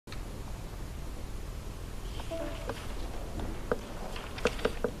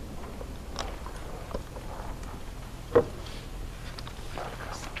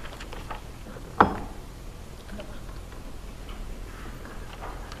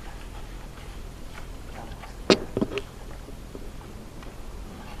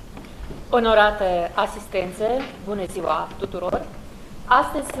Onorate asistențe, bună ziua tuturor!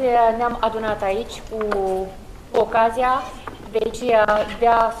 Astăzi ne-am adunat aici cu ocazia de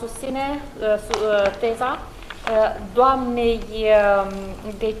a susține teza doamnei,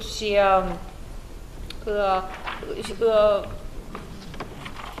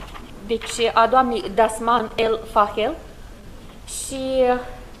 a doamnei DASMAN El-Fahel și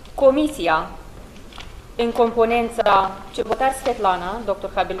Comisia în componența Cebotar Svetlana,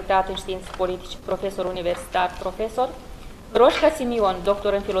 doctor habilitat în științe politice, profesor universitar, profesor, Roșca Simion,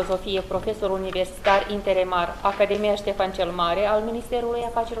 doctor în filozofie, profesor universitar interimar, Academia Ștefan cel Mare al Ministerului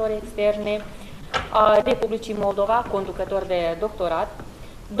Afacerilor Externe a Republicii Moldova, conducător de doctorat,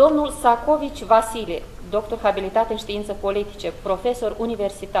 domnul Sacovici Vasilii, doctor habilitat în științe politice, profesor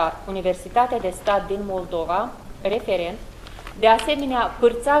universitar, Universitatea de Stat din Moldova, referent, de asemenea,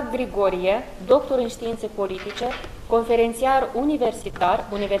 Pârțac Grigorie, doctor în științe politice, conferențiar universitar,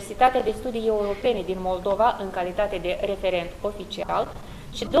 Universitatea de Studii Europene din Moldova, în calitate de referent oficial,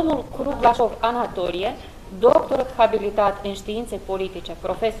 și domnul Cruglașov Anatolie, doctor habilitat în științe politice,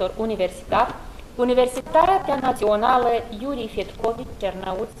 profesor universitar, Universitatea Națională Iuri Fetcovici,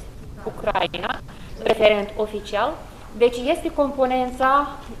 Cernăuți, Ucraina, referent oficial. Deci este componența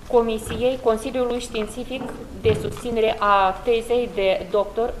Comisiei Consiliului Științific de susținere a tezei de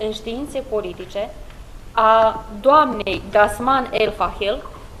doctor în științe politice a doamnei DASMAN El-Fahel,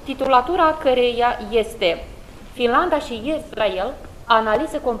 titulatura căreia este Finlanda și Israel,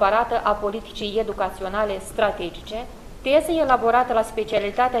 analiză comparată a politicii educaționale strategice, teză elaborată la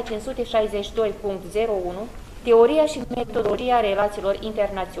specialitatea 562.01, teoria și metodologia relațiilor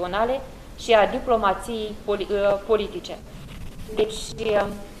internaționale și a diplomației politice. Deci,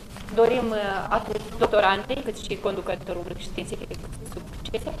 dorim atât doctorantei cât și conducătorul științific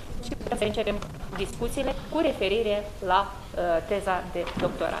succes și putem să începem discuțiile cu referire la teza de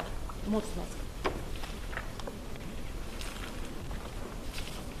doctorat. Mulțumesc!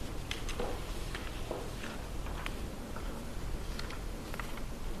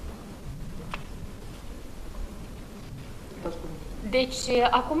 Deci,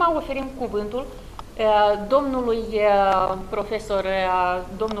 acum oferim cuvântul domnului profesor,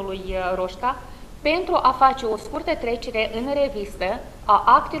 domnului Roșca, pentru a face o scurtă trecere în revistă a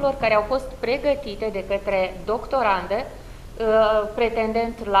actelor care au fost pregătite de către doctorandă,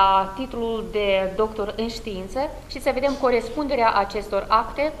 pretendent la titlul de doctor în știință, și să vedem corespunderea acestor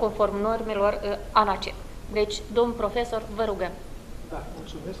acte conform normelor ANACE. Deci, domnul profesor, vă rugăm. Da,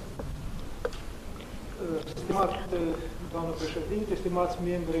 mulțumesc. Stimat doamnă președinte, stimați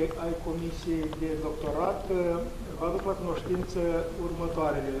membri ai Comisiei de Doctorat, vă aduc la cunoștință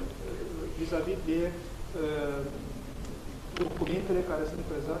următoarele vis-a-vis de documentele care sunt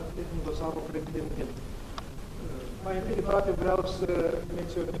prezente în dosarul precedent. Mai întâi de toate vreau să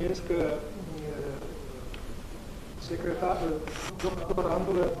menționez că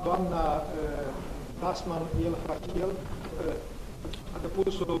doctorandul, doamna DASMAN El-Fahel, a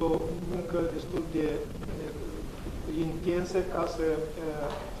depus o muncă destul de intensă ca să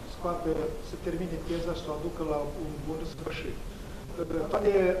să termine teza și să o aducă la un bun sfârșit.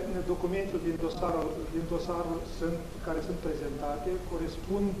 Toate documentele din dosarul care sunt prezentate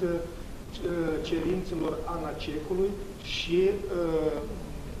corespund cerințelor ANACE-ului și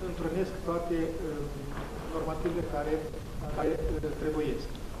întrunesc toate normativele care trebuiesc.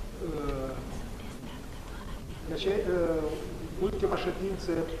 Deci, ultima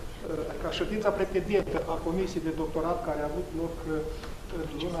ședință, ședința precedentă a Comisiei de Doctorat, care a avut loc în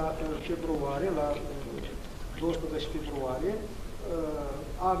luna februarie, la 12 februarie,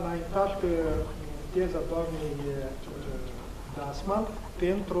 a înaintat teza doamnei DASMAN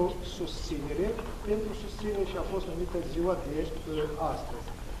pentru susținere și a fost numită ziua de astăzi.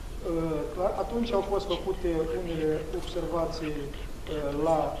 Atunci au fost făcute unele observații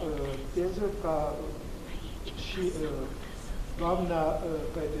la teză, ca și doamna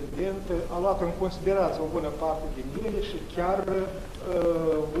pretendentă a luat în considerație o bună parte din ele și chiar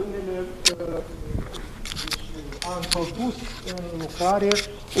unele a introdus în lucrare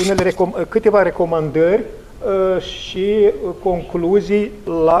câteva recomandări și concluzii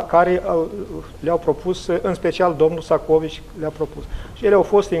la care le-au propus, în special domnul Sacovici le-a propus. Și ele au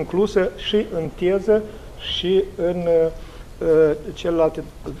fost incluse și în teză și în celelalte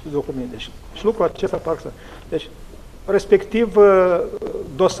documente. Și lucrul acesta parcă. Deci, respectiv,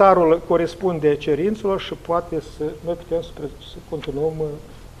 dosarul corespunde cerințelor și poate să noi putem să continuăm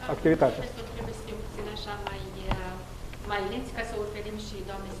activitatea. Trebuie să fim puțin așa mai lenți ca să oferim și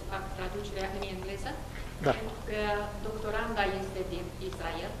doamnei să fac traducerea în engleză. Da. Pentru că doctoranda este din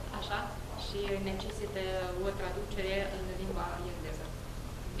Israel, așa, și necesită o traducere în limba engleză.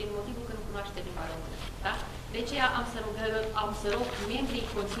 din motivul că nu cunoaște limba română. Da? De aceea am să rog membrii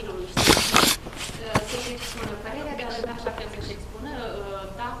Consiliului Științei să-și expună părerea, de a avea așa fel să-și expună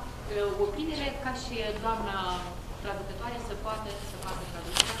opiniile, ca și doamna traducătoare să poată să facă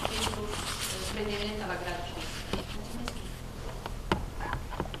traducerea pentru pretendența la gradul științei.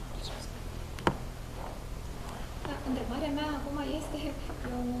 Întrebarea mea acum este,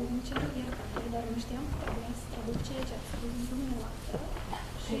 eu îmi cer iertare, dar nu știam că trebuia să traduc ceea ce ați spus dumneavoastră.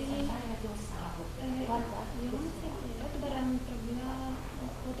 Și eu nu înțeleg, dar am trebuia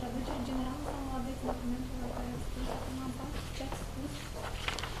o traducere generală sau aveți documentul la care ați spus acum ce ați spus?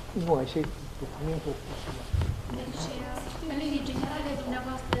 Nu, așa e documentul. Deci, în linii generale,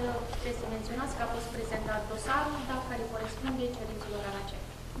 dumneavoastră trebuie să menționați că a fost prezentat dosarul, dar care corespunde cerințelor ANACEC.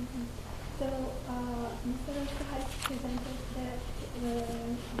 So, Mr. Roșca has presented the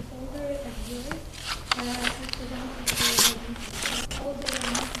folder of yours, has presented all the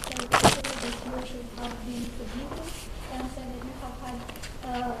necessary papers that you should have been submitted, and said that you have had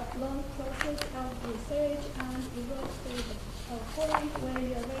a long process of research, and you got to the point where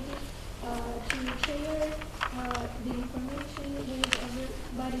you are ready to share the information with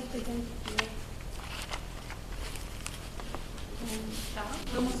everybody presented here. Da,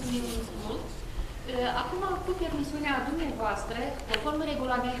 vă mulțumim mult. Acum, cu permisiunea dumneavoastră, conform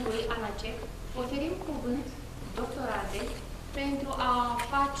regulamentului ANACEC, oferim cuvânt doctoratei pentru a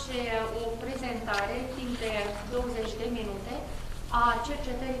face o prezentare timp de 20 de minute a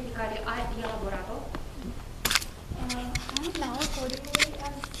cercetării pe care a elaborat-o. And now, accordingly,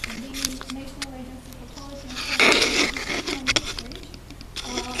 as the National Agency for Quality and Research,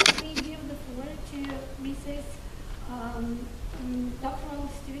 we give the floor to Mrs. Doctoral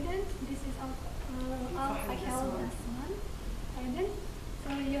student. This is El-Fahel DASMAN. So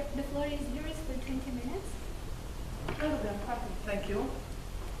the floor is yours for 20 minutes. Thank you.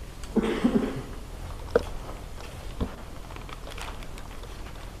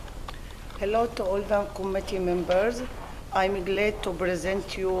 Hello to all the committee members. I'm glad to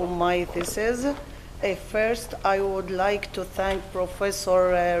present you my thesis. First, I would like to thank Professor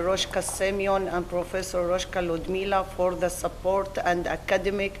Roşca Simion and Professor Roşca Ludmila for the support and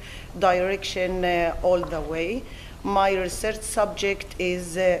academic direction all the way. My research subject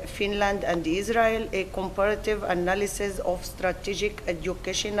is Finland and Israel, a comparative analysis of strategic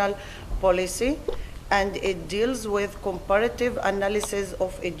educational policy, and it deals with comparative analysis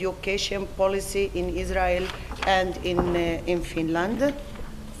of education policy in Israel and in Finland.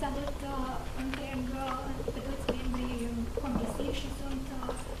 Salut întreg pe toți membrii Comisiei și sunt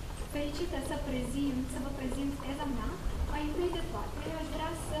fericită să vă prezint teza mea. Mai întâi de toate, aș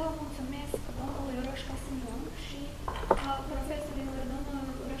vrea să mulțumesc domnului Roșca Simion și profesorilor domnul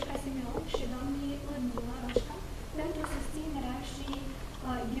Roșca Simion și doamnei Ludmila Roșca pentru susținerea și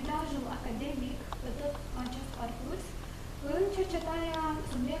ghidajul academic pe tot acest parcurs. În cercetarea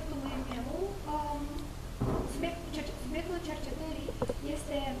subiectului meu, subiectul cercetării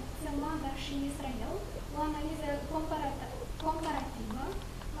este Finlanda și Israel, o analiză comparativă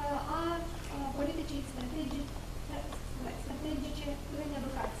a politicii strategice în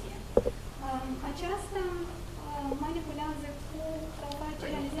educație. Aceasta manipulează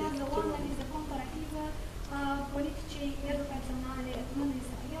realizează o analiză comparativă a politicii educaționale în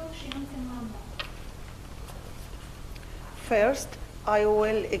Israel și în Finlanda. First, I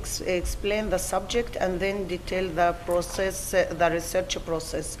will explain the subject and then detail the process, the research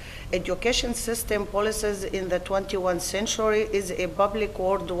process. Education system policies in the 21st century is a public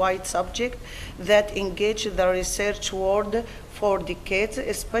worldwide subject that engaged the research world for decades,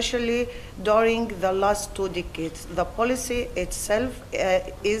 especially during the last 2 decades. The policy itself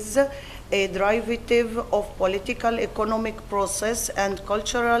is a derivative of political, economic process and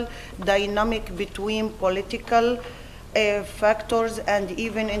cultural dynamic between political factors and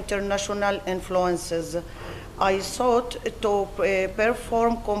even international influences. I sought to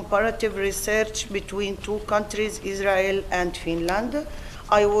perform comparative research between 2 countries, Israel and Finland.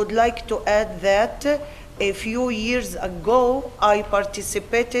 I would like to add that a few years ago, I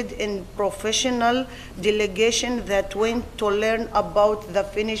participated in professional delegation that went to learn about the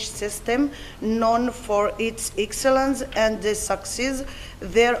Finnish system, known for its excellence and the success.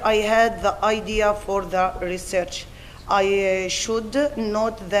 There I had the idea for the research. I should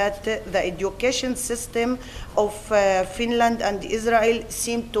note that the education system of Finland and Israel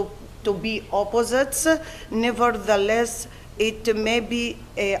seem to be opposites. Nevertheless, it may be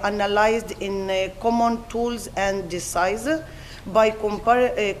analyzed in common tools and devices. By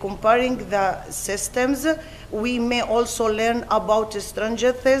comparing the systems, we may also learn about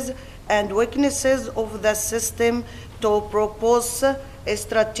strengths and weaknesses of the system to propose a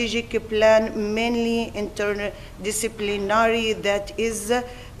strategic plan, mainly interdisciplinary, that is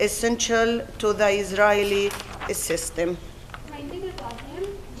essential to the Israeli system. Mai întâi de toate,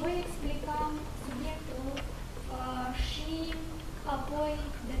 voi explica subiectul și apoi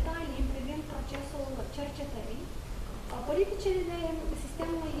detalii privind procesul cercetării. Politicile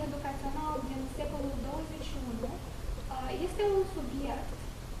sistemului educațional din secolul 21 este un subiect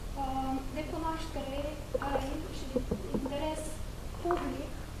de cunoaștere și de interes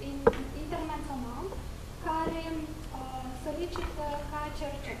public internațional care solicită ca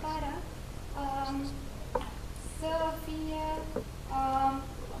cercetarea să fie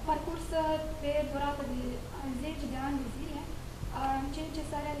parcursă pe durată de 10 de ani de zile, ceea ce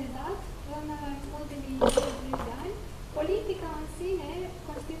s-a realizat în ultimii 20 de ani. Politica în sine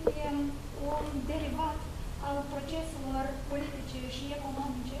constituie un derivat al proceselor politice și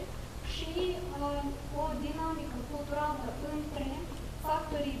economice și o dinamică culturală între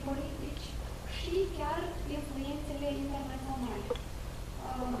factorii politici și chiar influențele internaționale.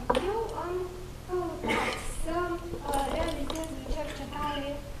 Eu am căutat să realizez o cercetare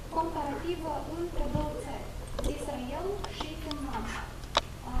comparativă între două țări, Israel și Finlanda.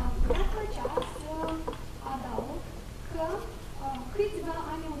 Mi-ar plăcea să adaug că câțiva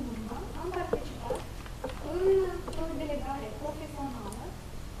ani în urmă am participat într-o delegare profesională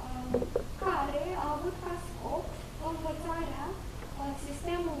care a avut ca scop învățarea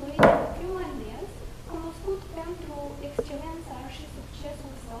sistemului finlandez, cunoscut pentru excelența și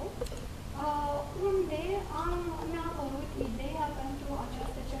succesul său, unde mi-a apărut ideea pentru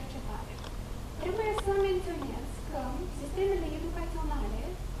această cercetare. Trebuie să menționez că sistemele educaționale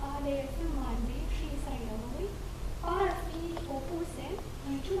ale Finlandei și Israelului par a fi opuse,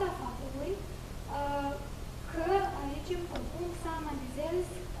 în ciuda faptului că aici îmi propun să analizez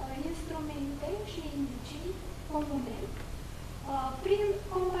instrumente și indicii comune. Prin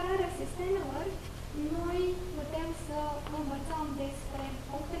compararea sistemelor, noi putem să învățăm despre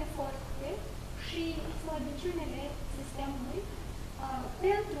punctele forte și slăbiciunile sistemului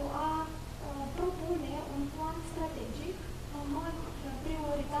pentru a propune un plan strategic în mod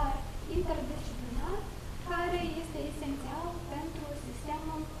prioritar interdisciplinar, care este esențial pentru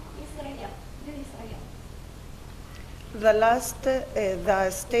sistemul din Israel. The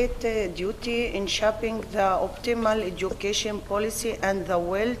state duty in shaping the optimal education policy and the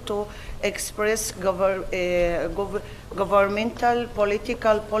will to express governmental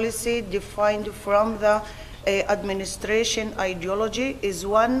political policy defined from the administration ideology is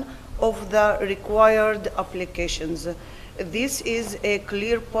one of the required applications. This is a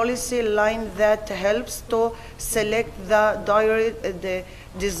clear policy line that helps to select the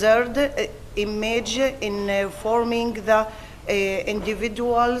desired image in forming the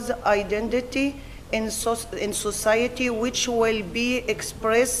individual's identity in society, which will be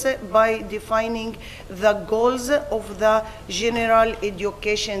expressed by defining the goals of the general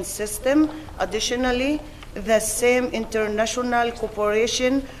education system. Additionally, the same international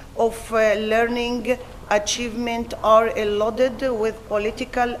cooperation of learning achievement are loaded with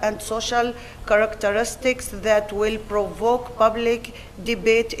political and social characteristics that will provoke public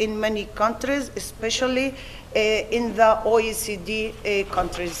debate in many countries, especially in the OECD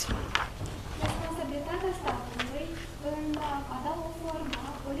countries. Responsabilitatea statului în a da o formă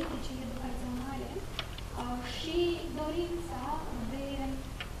politicii educaționale și dorința de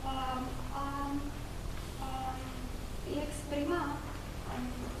a exprima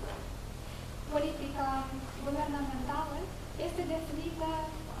politica guvernamentală este definită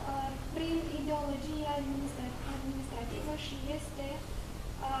prin ideologia administrativă și este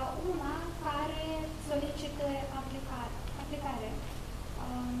una care solicită aplicare.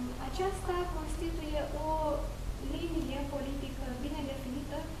 Aceasta constituie o linie politică bine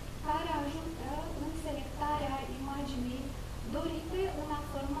definită care ajută în selectarea imaginii dorite în a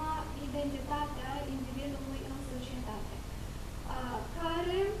forma identitatea individului în societate,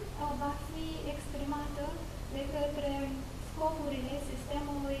 care va fi exprimată de către scopurile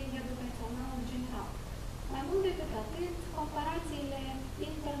sistemului educațional general. Mai mult decât atât, comparațiile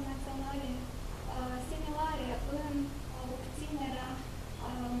internaționale similare în obținerea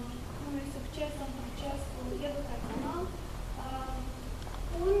unui succes în procesul educațional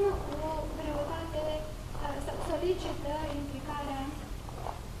pun o greutate, solicită implicarea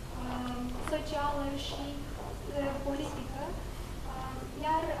socială și politică,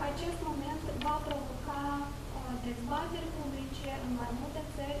 iar acest moment va provoca dezbateri publice în mai multe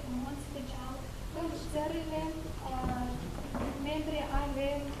țări, în mod special în țările membre ale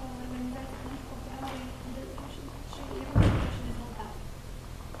Organizației de Cooperare și Dezvoltare.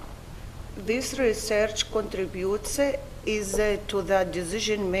 This research contributes is to the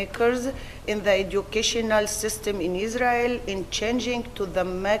decision makers in the educational system in Israel in changing to the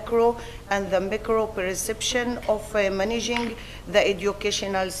macro and the micro perception of managing the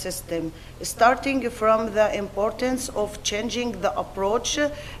educational system, starting from the importance of changing the approach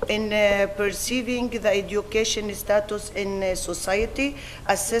in perceiving the education status in society,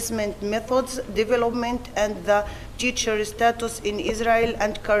 assessment methods, development, and the teacher status in Israel,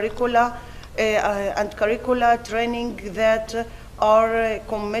 and curricula training that are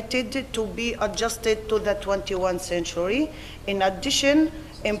committed to be adjusted to the 21st century. In addition,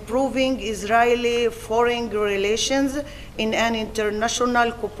 improving Israeli-foreign relations in an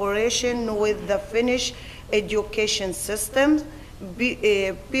international cooperation with the Finnish education system,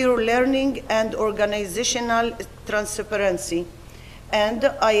 peer learning, and organizational transparency. And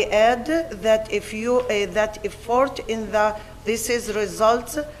I add that that effort in the thesis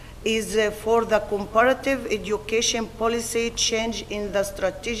results is for the comparative education policy change in the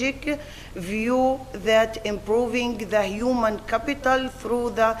strategic view that improving the human capital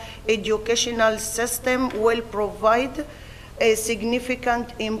through the educational system will provide a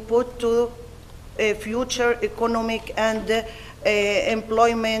significant input to future economic and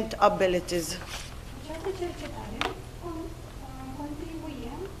employment abilities.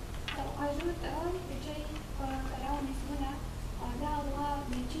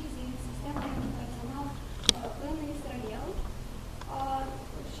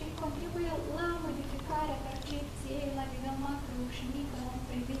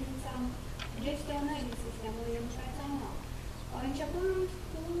 gestionării sistemului educațional, începând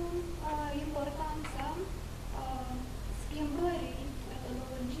cu importanța schimbării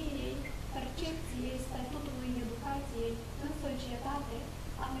metodologiei, percepției statutului educației în societate,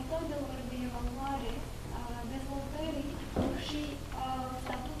 a metodelor de evaluare, a dezvoltării și a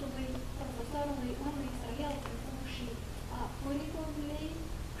statutului profesorului în Israel, precum și a curriculumului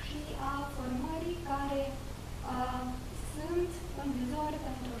și a formării care sunt în vizor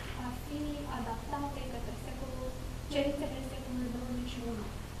pentru a fi adaptate către cerințele secolului 21.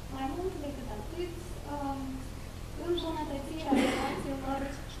 Mai mult decât atât, îmbunătățirea relațiilor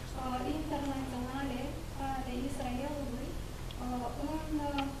internaționale ale Israelului în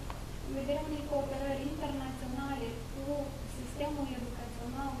vederea unei cooperări internaționale cu sistemul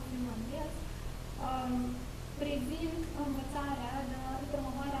educațional finlandez, privind învățarea,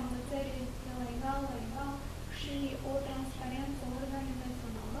 promovarea învățării de la egal la egal și o transparență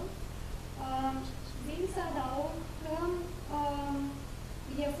organizațională. Vin să adaug că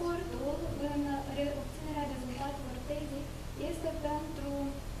efortul în obținerea rezultatelor tezei este pentru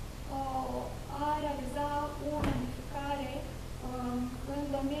a realiza o modificare în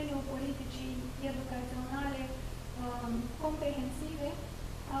domeniul politicii educaționale comprehensive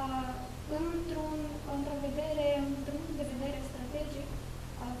într-un punct de vedere strategic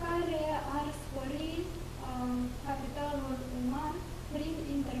care ar spori capitalul uman prin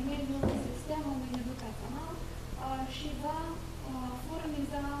intermediul sistemului educațional și va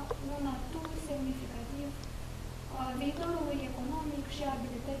furniza un atu semnificativ viitorului economic și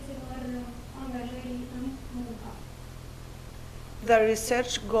abilităților angajării în muncă. The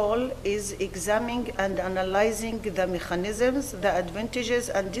research goal is examining and analyzing the mechanisms, the advantages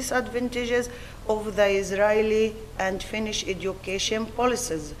and disadvantages of the Israeli and Finnish education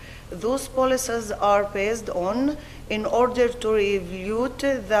policies. Those policies are based on, in order to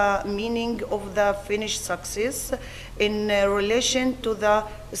evaluate the meaning of the Finnish success in relation to the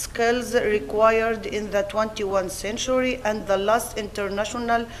skills required in the 21st century and the last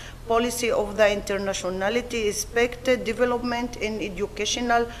international policy of the internationality expected development in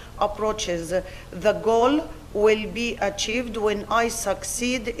educational approaches. The goal will be achieved when I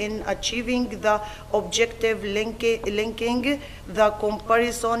succeed in achieving the objective linking the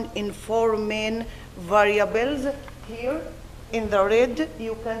comparison in four main variables. Here in the red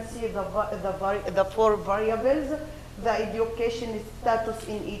you can see the four variables: the education status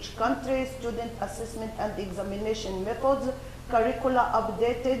in each country, student assessment and examination methods, curricula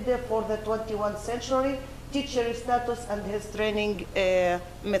updated for the 21st century, teacher status and his training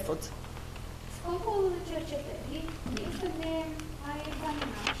methods. Scopul cercetării este de a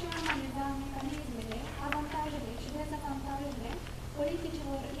examina și a analiza mecanismele, avantajele și dezavantajele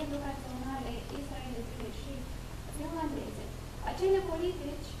politicilor educaționale israeliene și finlandeze. Acele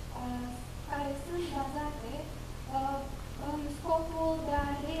politici care sunt bazate în scopul de a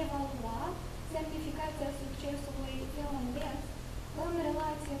reevalua semnificația succesului finlandez în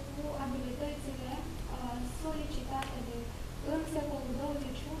relație cu abilitățile solicitate în secolul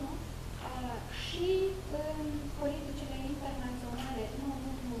 21 și în politicile internaționale, nu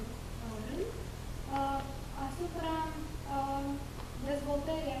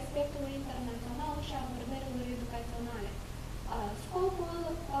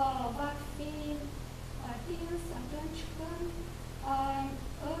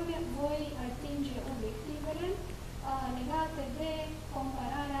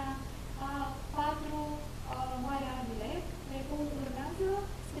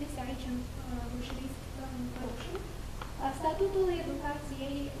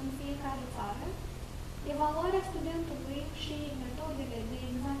formarea studentului și metodele de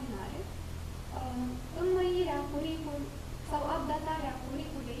examinare, înnoirea curriculului sau updatarea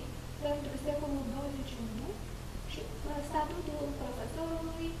curriculei pentru secolul 21 și statutul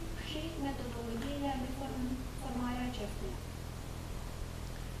profesorului și metodologia de formare a acestuia.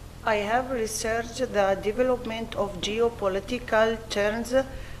 I have researched the development of geopolitical trends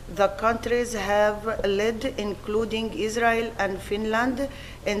the countries have led, including Israel and Finland,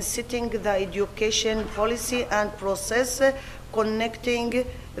 in setting the education policy and process connecting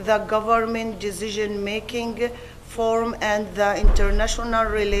the government decision-making form and the international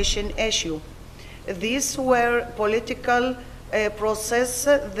relation issue. These were political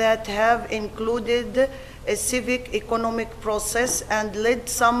processes that have included a civic economic process and led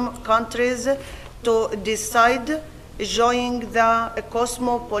some countries to decide joining the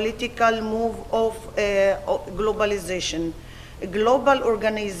cosmopolitical move of globalization. Global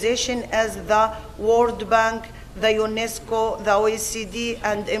organization as the World Bank, the UNESCO, the OECD,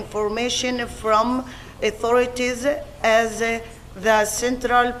 and information from authorities as the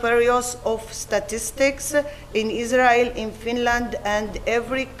central periods of statistics in Israel, in Finland, and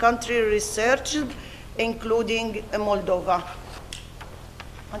every country researched, including Moldova.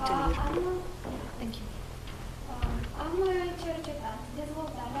 Until here. Thank you. Am cercetat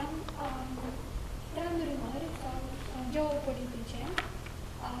dezvoltarea trendurilor sau geopolitice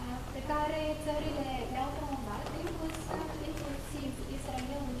pe care țările le-au promovat, inclusiv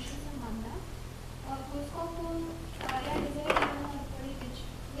Israelul și Finlanda, cu scopul realizării unor politici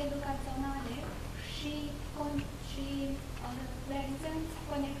educaționale și realizând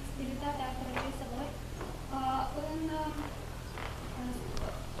conectibilitatea proceselor în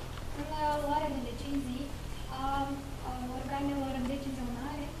luarea de decizii a organelor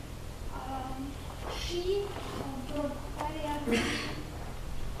decizionale și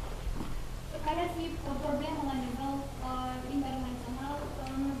care ar fi problema la nivel internațional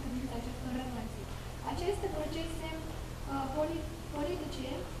în privința acestor relații. Aceste procese politice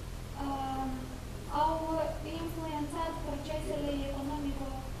au influențat procesele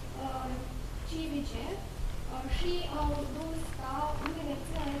economico-civice și au dus ca unele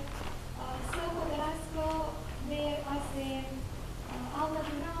țări să hotărască de a se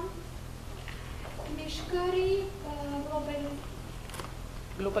alătura mișcării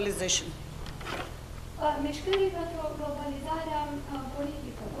Globalization. Mișcării pentru globalizarea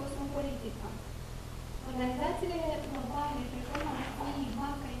politică, cosmopolitică. Organizațiile globale, precum ar fi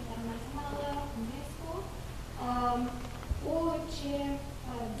Banca Internațională, UNESCO,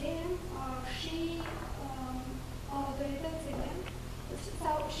 OECD și autoritățile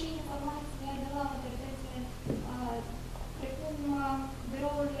sau și informațiile de la autoritățile precum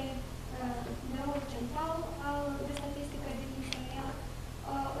biroul central de statistică din Israel,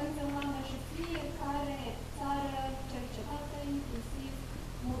 în Finlanda și fiecare țară cercetată, inclusiv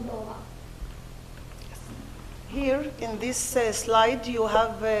Moldova. Here in this slide you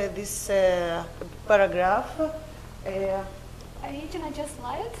have this paragraph. Aici, în acest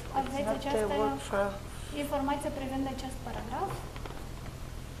slide, aveți această informație privind acest paragraf.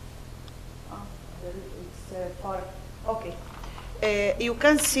 It's part. Okay. You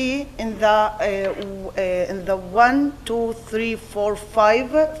can see in the 1, 2, 3, 4,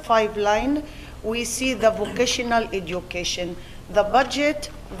 5 line, we see the vocational education. The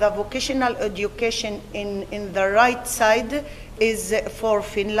budget, the vocational education in the right side is for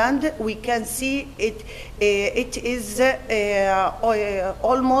Finland. We can see it is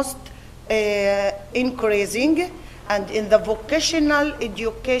almost increasing. And in the vocational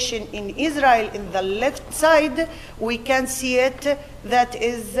education in Israel, in the left side, we can see it that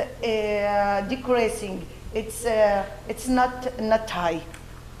is decreasing. It's not high.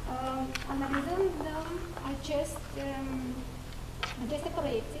 Analizând aceste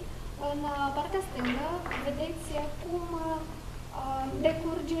proiecții, în partea stângă vedeți cum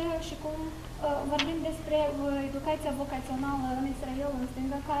decurge și cum vorbim despre educația vocațională în Israel, în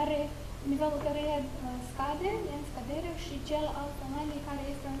stânga, care nivelul căreia scade, e în scădere, și cel al Finlandei care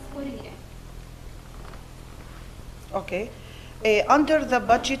este în sporire. Okay. Under the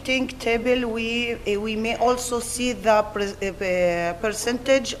budgeting table, we may also see the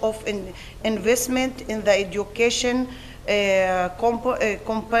percentage of investment in the education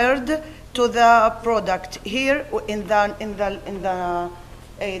compared to the product. Here in the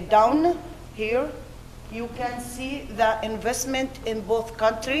down here, you can see the investment in both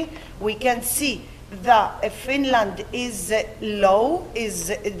countries. We can see that Finland is low,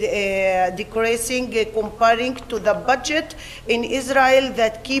 is decreasing comparing to the budget in Israel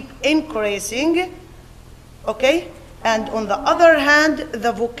that keep increasing. Okay? And on the other hand,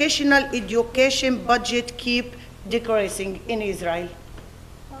 the vocational education budget keep decreasing in Israel.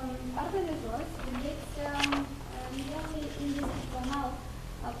 Partea de jos, vedeți nivelul investițional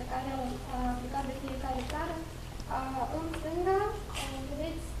pe care l-a aplicat de fiecare țară. În stânga,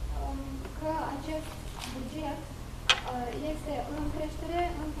 vedeți că acest buget este în creștere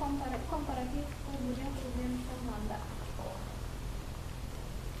în comparativ cu bugetul din Finlanda.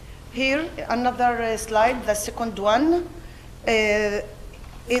 Here, another slide, the second one.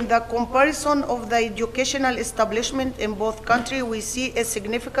 In the comparison of the educational establishment in both countries, we see a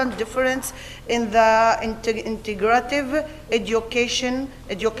significant difference in the integrative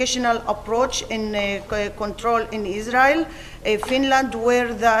educational approach in control in Israel. Finland,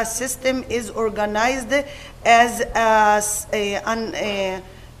 where the system is organized as a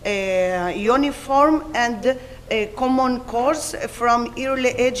uniform and a common course from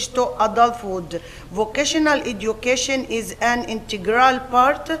early age to adulthood. Vocational education is an integral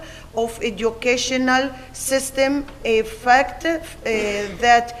part of educational system, a fact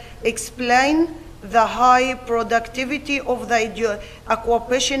that explain the high productivity of the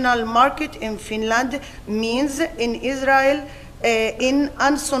occupational market in Finland means in Israel in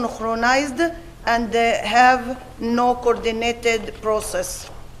unsynchronized and have no coordinated process.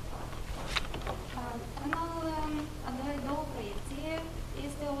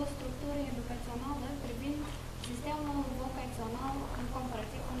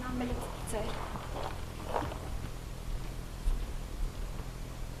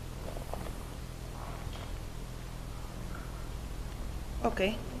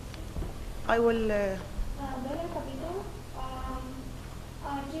 Okay, I will. Doilea capitol,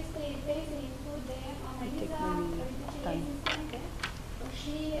 aceste teze include analiza politicii existente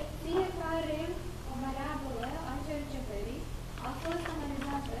și fiecare variabilă a cercetării a fost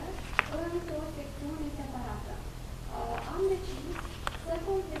analizată într-o secțiune separată. Am decis să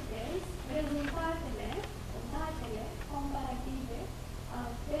completez rezultatele, datele comparative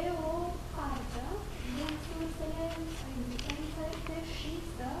pe o hartă din sursele existente și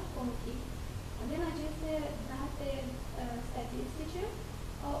să complet din aceste date statistice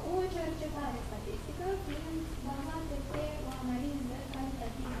o cercetare statistică fiind bazată pe o analiză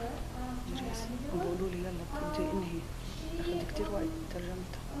calitativă a variabilelor și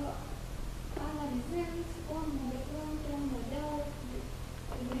analizând un model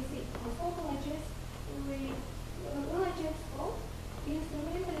regresiv. În acest scop,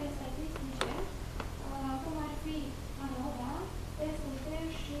 instrumentele statistice, cum ar fi ANOVA, testul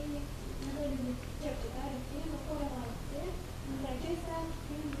și metodele de cercetare fiind o corelație între acestea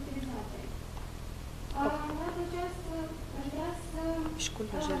fiind utilizate. Aș vrea să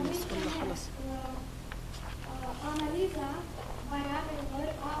analiza variabilelor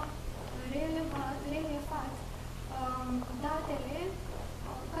a relevat datele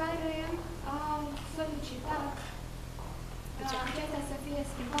care au solicitat acestea să fie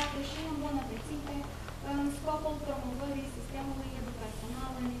schimbate și îmbunătățite în scopul promovării sistemului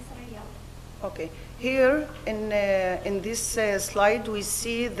educațional în Israel. Okay, here in this slide we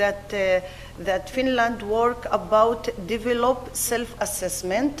see that Finland work about develop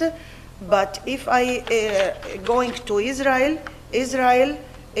self-assessment, but if I going to Israel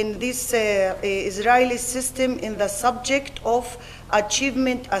in this Israeli system in the subject of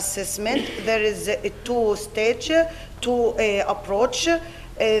achievement assessment, there is two approach.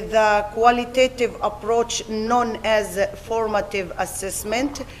 The qualitative approach known as formative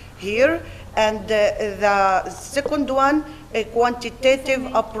assessment here, and the second one, a quantitative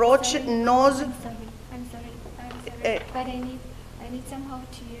approach knows. I'm sorry, but I need somehow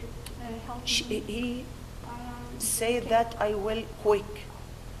to help me. He say that I will quick.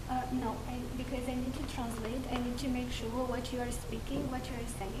 No, because I need to translate. I need to make sure what you are speaking, what you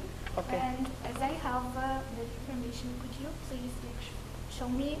are saying. Okay. And as I have the information, could you please show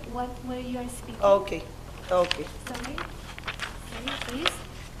me where you are speaking? Okay. Okay. Sorry, please.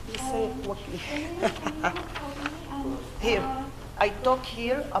 You say quickly. Can you help me? Here, I talk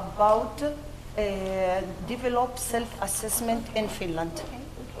here about develop self-assessment in Finland. Okay.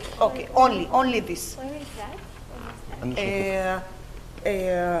 Okay, only this. Where is that?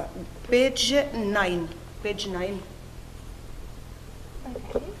 Page 9. Page 9. Okay,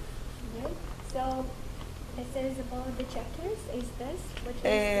 good. So it says about the chapters. Is this what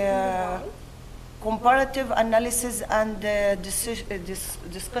you're speaking about? Comparative analysis and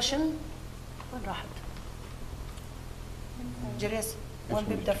discussion. وين راحت؟ جريس وين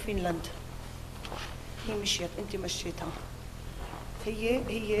بيبدأ فنلند؟ هي مشيت، أنت مشيتها.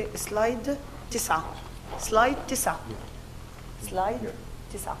 هي سلايد 9. سلايد 9. سلايد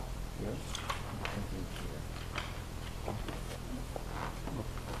 9.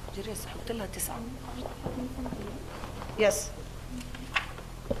 جريس حط لها 9. Yes.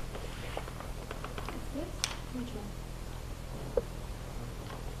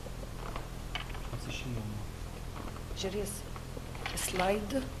 جريس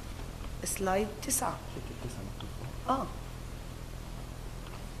سلايد 9.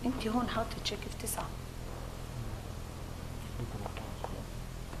 انت هون حاطه تشيك في 9.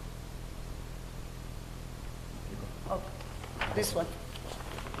 This one.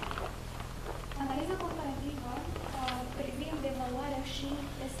 Analiza comparativă privind evaluarea și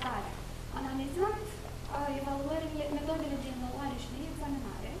testarea. Analizând metodele de evaluare și de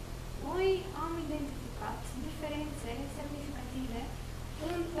examinare, noi am identificat diferențe semnificative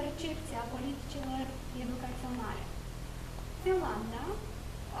în percepția politicilor educaționale. Finlanda,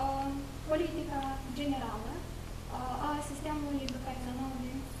 politica generală a sistemului educațional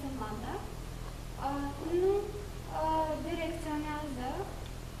din Finlanda nu direcționează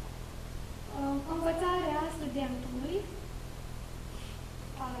învățarea studentului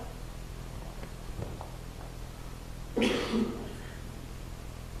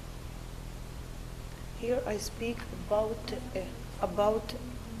Here I speak about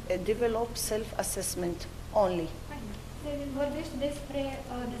develop self-assessment only. Se vorbește despre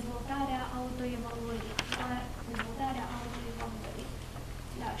dezvoltarea autoevaluării, dezvoltarea autoevaluării.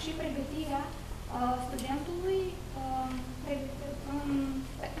 Da, și pregătirea studentului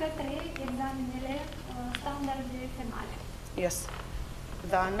către examenele standarde finale. Yes.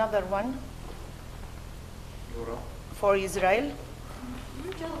 The another one for Israel.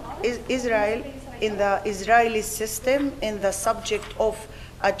 Israel, in the Israeli system, in the subject of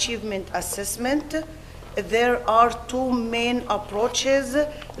achievement assessment, there are two main approaches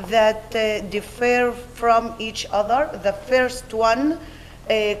that differ from each other. The first one,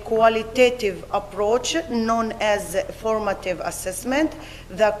 a qualitative approach known as formative assessment,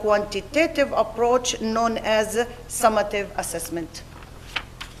 the quantitative approach known as summative assessment.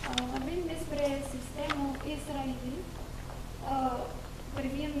 Vorbim despre sistemul israelin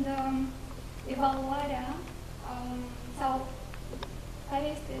privind evaluarea sau care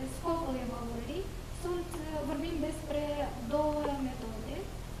este scopul evaluării. Vorbim despre două metode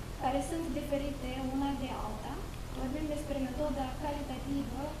care sunt diferite una de alta. Vorbim despre metoda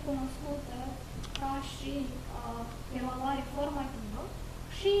calitativă, cunoscută ca și evaluare formativă,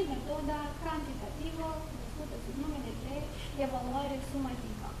 și metoda cantitativă, cunoscută sub numele de evaluare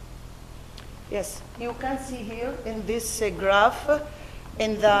sumativă. Yes, you can see here in this graph,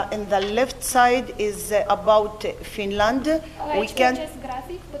 in the left side is about Finland. We Aici, can. pe acest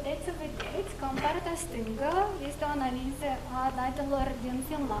grafic, puteți să vedeți că în partea stângă este o analiză a datelor din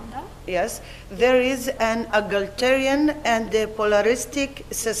Finlanda. Yes, there is an egalitarian and a polaristic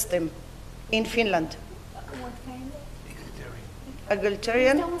system in Finland. What kind?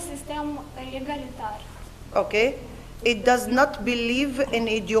 Egalitarian. Este un sistem egalitar. Okay. It does not believe in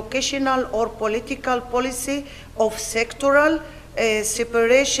educational or political policy of sectoral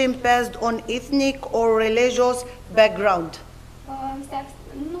separation based on ethnic or religious background.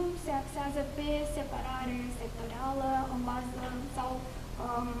 Nu se axează pe separare sectorială în bază sau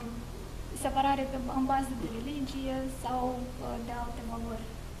separare în bază de religie sau de alte valori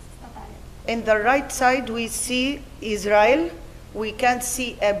statale. In the right side we see Israel. We can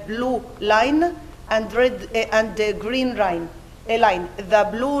see a blue line and red and a green line. The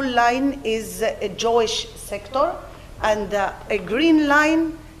blue line is a Jewish sector, and a green line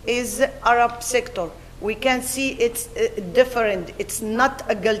is Arab sector. We can see it's different. It's not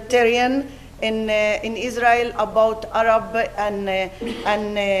egalitarian in Israel about Arab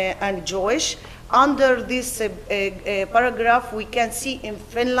and Jewish. Under this paragraph, we can see in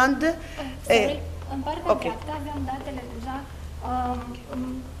Finland. În partea dreaptă avem datele deja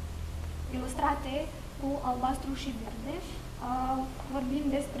ilustrate cu albastru și verde. Vorbim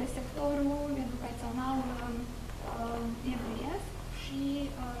despre sectorul educațional evreiesc și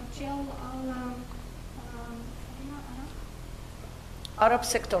cel al Arab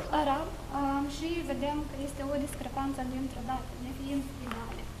sector. Arab, și vedem că este o discrepanță dintre datele fiind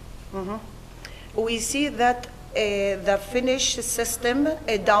egale. We see that the Finnish system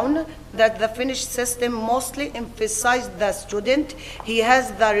that the Finnish system mostly emphasized the student. He has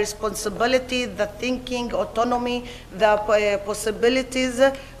the responsibility, the thinking, autonomy, the possibilities,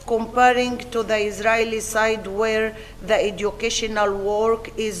 comparing to the Israeli side where the educational work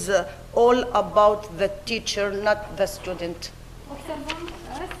is all about the teacher, not the student. Observăm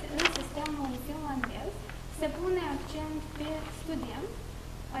că în sistemul finlandez se pune accent pe student.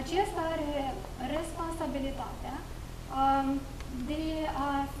 Acesta are responsabilitatea de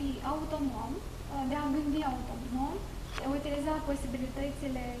a fi autonom, de a gândi autonom utiliza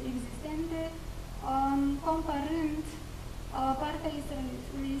posibilitățile existente, comparând partea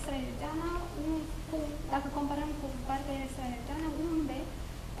israeliană, dacă comparăm cu partea israeliană, unde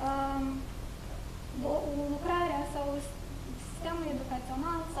lucrarea sau sistemul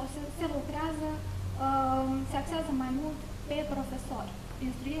educațional sau se lucrează, se axează mai mult pe profesor.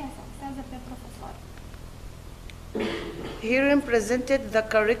 Instruirea se axează pe profesor. Herein presented the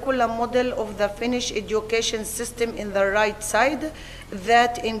curriculum model of the Finnish education system in the right side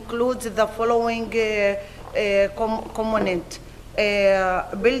that includes the following component.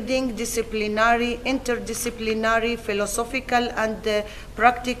 Building disciplinary, interdisciplinary, philosophical and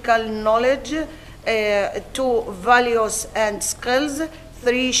practical knowledge, 2 values and skills,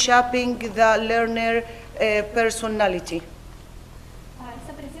 3 shaping the learner personality.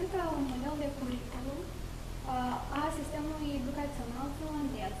 Se prezintă un model de curriculum a sistemului educațional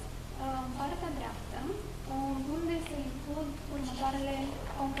finlandez. În partea dreaptă, unde se includ următoarele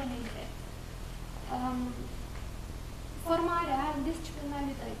componente. Formarea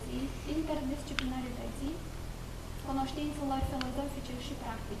disciplinarității, interdisciplinarității, cunoștințelor filozofice și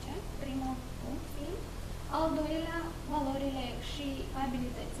practice, primul punct fiind, al doilea, valorile și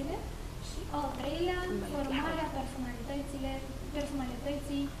abilitățile și al treilea, formarea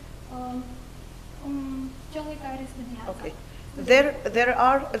personalității celui care studiază. Okay.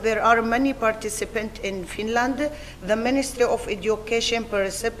 There are many participants in Finland. The Ministry of Education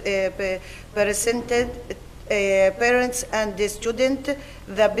presented parents and the student,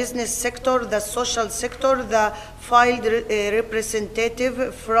 the business sector, the social sector, the field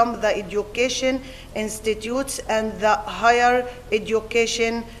representative from the education institutes and the higher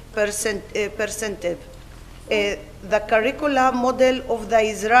education percentage. The curriculum model of the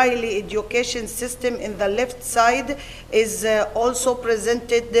Israeli education system in the left side is also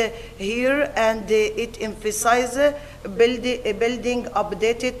presented here, and it emphasizes building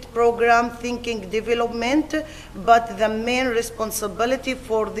updated program thinking development, but the main responsibility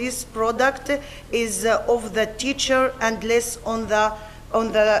for this product is of the teacher and less on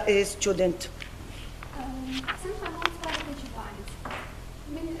the student. Sunt mai mulți participanți.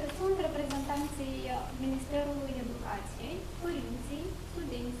 Sunt reprezentanții Ministerului Educației, părinții,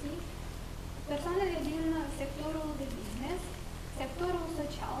 studenții, persoanele din sectorul de business, sectorul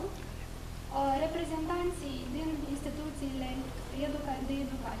social, reprezentanții din instituțiile de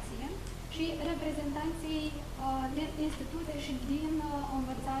educație și reprezentanții din institute și din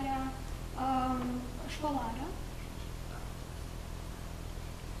învățarea școlară.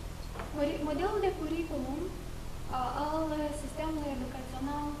 Modelul de curriculum al sistemului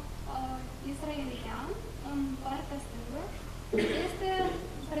educațional israelian, în partea stângă, este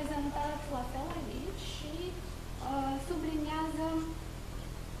prezentat la fel aici și subliniază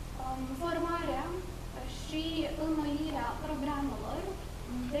formarea și înnoirea programelor,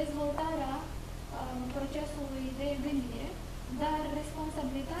 dezvoltarea procesului de gândire, dar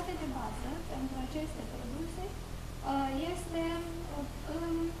responsabilitatea de bază pentru aceste produse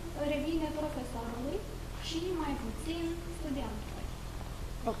revine profesorului și mai puțin studiantului.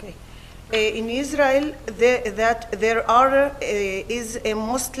 Okay. In Israel, there is a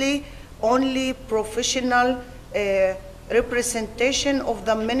mostly only professional representation of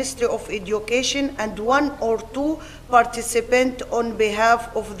the Ministry of Education and 1 or 2 participants on behalf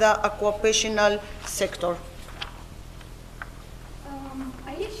of the occupational sector.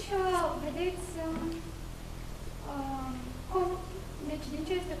 Aici vedeți deci din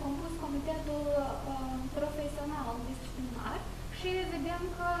ce este compus Comitetul Profesional Disciplinar și vedem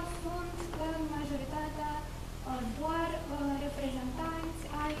că sunt în majoritatea doar reprezentanți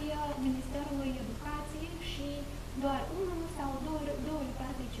ai Ministerului Educației și doar unul sau doi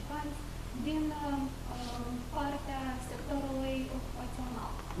participanți din partea sectorului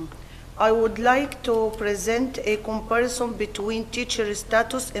ocupațional. I would like to present a comparison between teacher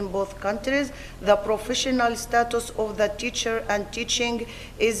status in both countries. The professional status of the teacher and teaching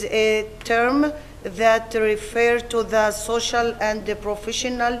is a term that refers to the social and the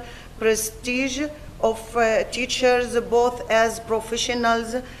professional prestige of teachers both as professionals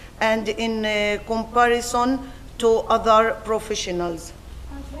and in comparison to other professionals.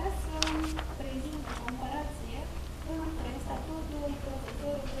 Aș vrea să prezint o comparație între statutul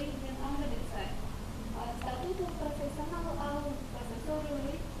profesorului din ambele țări. Statutul profesional al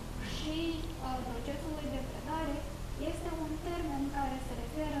profesorului și procesului de predare este un termen care se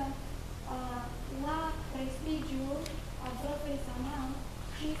referă la prestigiul profesional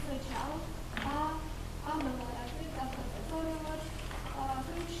și social a ambelor, atât a profesorilor,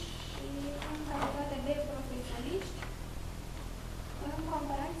 cât și în calitate de profesioniști, în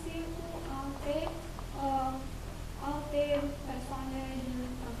comparație cu alte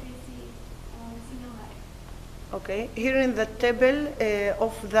Okay, here in the table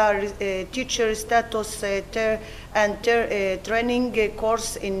of the teacher status training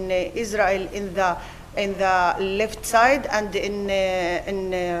course in Israel in the left side, and in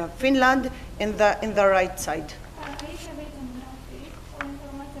Finland in the right side. Aici aveți un grafic, o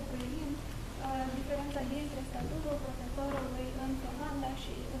informație privind diferența dintre statutul profesorului în Finlanda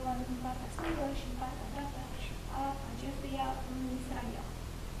și în partea stângă și în partea dreaptă a acestuia în Israel.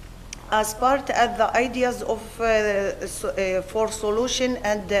 As part of the ideas of for solution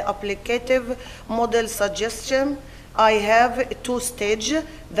and the applicative model suggestion, I have two stages.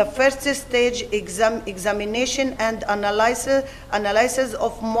 The first stage, examination and analysis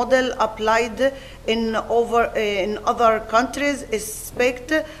of model applied in other countries,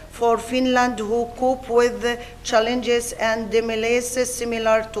 expect for Finland who cope with challenges and delays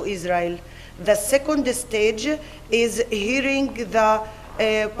similar to Israel. The second stage is hearing the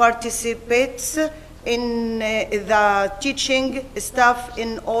participants in the teaching staff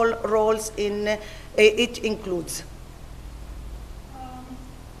in all roles it includes.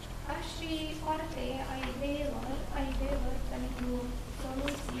 Ca și parte a ideilor pentru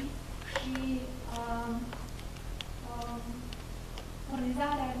soluții și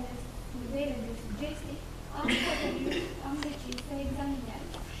furnizarea de idei de sugestii, am decis să examinez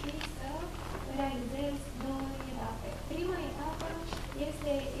și să realizez două etape. Prima etapă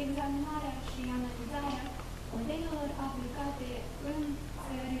este examinarea și analizarea modelelor aplicate în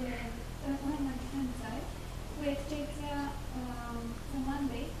țările, în țări, cu excepția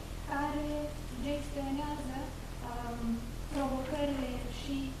Finlandei, care gestionează provocările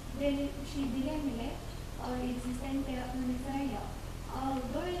și dilemele existente în Israel.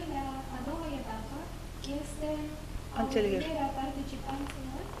 A doua etapă este audierea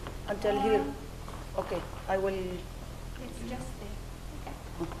participanților. Until here. Okay, I will. It's just there.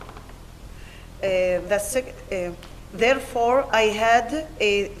 Therefore, I had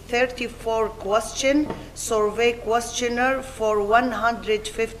a 34-question survey questionnaire for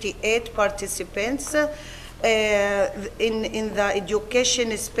 158 participants in the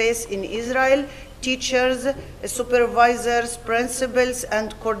education space in Israel, teachers, supervisors, principals,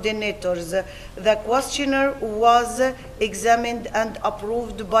 and coordinators. The questionnaire was examined and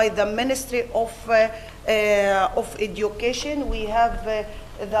approved by the Ministry of Education. We have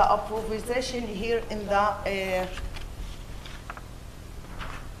the authorization here in the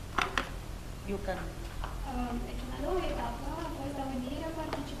you can. Deci, în a doua etapă a fost audierea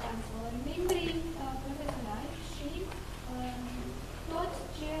participanților, membrii profesionali și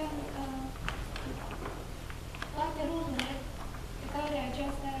toate rolurile pe care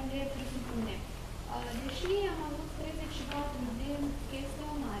aceasta le presupune. Deși am avut 34 de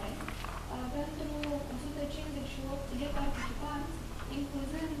chestionare pentru 158 de participanți,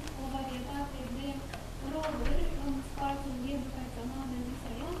 incluzând o varietate de roluri în spațiul educațional în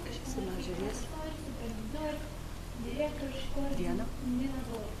Israel, profesori, supervizori, directori și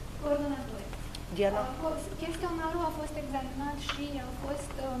coordonatori. Chestionarul a fost examinat și a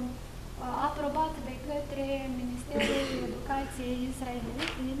fost aprobat de către Ministerul Educației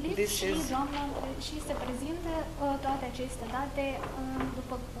israelilit și se prezintă toate aceste date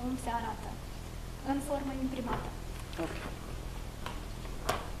după cum se arată, în formă imprimată. Okay.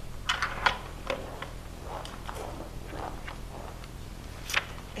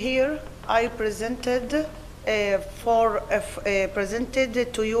 Here I presented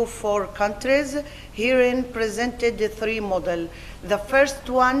presented to you 4 countries. Herein presented 3 models. The first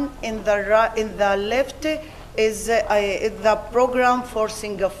one in the left is the program for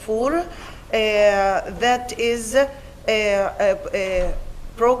Singapore. That is a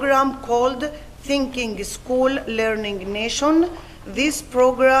program called Thinking School, Learning Nation. This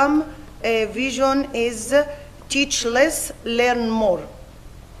program vision is teach less, learn more.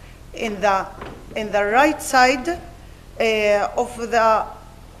 In the right side of the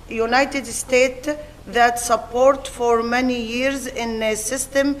United States, that support for many years in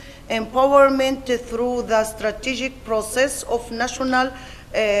system empowerment through the strategic process of national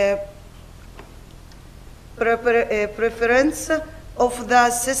preference of the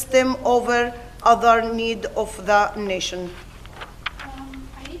system over other need of the nation.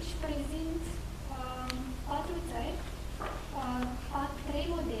 Aici prezint 4 țări, 3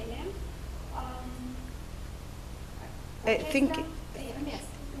 modele.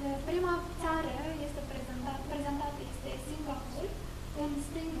 Prima țară este prezentată este Singapore, în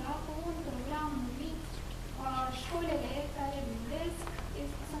stânga cu un program numit Școlile care gândesc,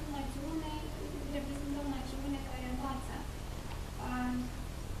 sunt națiune, reprezintă o națiune care învață.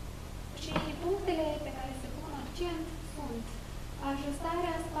 Și punctele pe care se pun accent sunt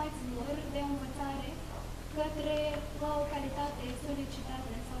ajustarea spațiilor de învățare către la o calitate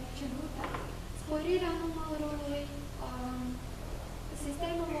solicitată sau cerută, sporirea numărului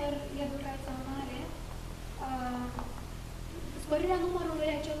sistemelor educaționale, sporirea numărului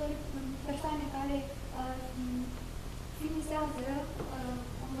acelor persoane care finisează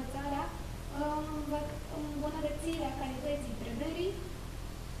învățarea, îmbunătățirea calității predării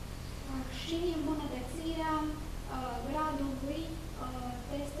și îmbunătățirea gradului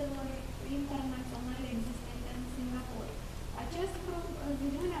testelor internaționale existente în Singapore.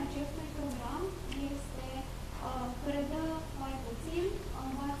 Viziunea acestui program este predă mai puțin,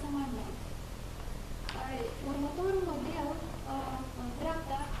 învață mai mult. Următorul model în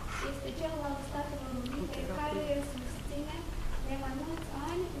dreapta este cel al Statelor Unite, care susține de mai mulți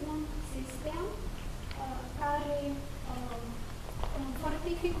ani un sistem care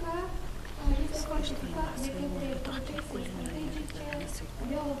este fortificat de către procese strategice,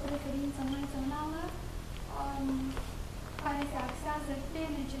 de o preferință națională, care se axează pe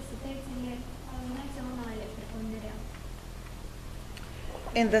necesitățile naționale preponderente.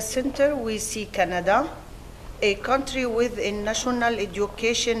 In the center, we see Canada, a country with a national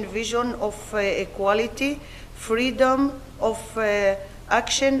education vision of equality, freedom of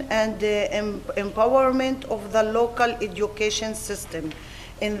action, and empowerment of the local education system.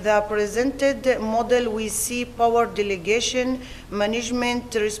 In the presented model, we see power delegation,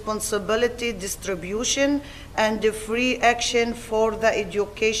 management responsibility distribution, and the free action for the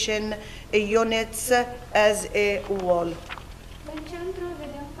education units as a whole. În centru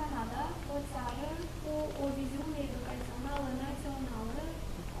vedem Canada, o țară cu o viziune educațională națională,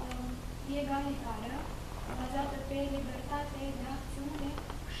 egalitară, bazată pe libertate de acțiune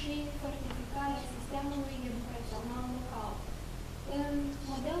și fortificarea sistemului educațional local. În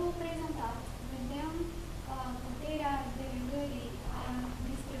modelul prezentat vedem puterea delegării, a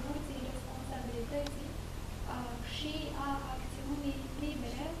distribuției responsabilității și a acțiunii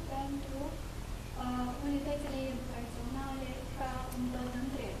libere pentru unitățile educaționale ca un tot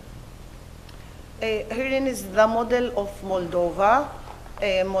întreg. Here is the model of Moldova,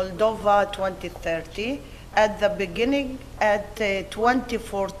 Moldova 2030. At the beginning, at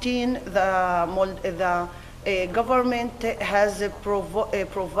 2014, the government has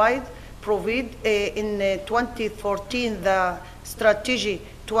provided in 2014 the strategy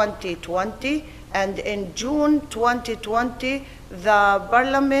 2020, and in June 2020 the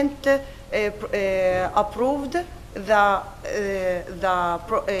parliament approved the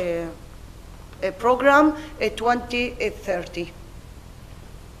program 2030.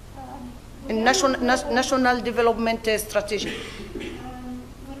 National Development Strategy.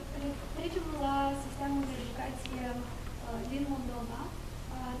 Trecem la sistemul de educație din Moldova.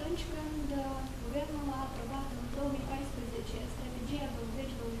 Atunci când guvernul a aprobat în 2014 strategia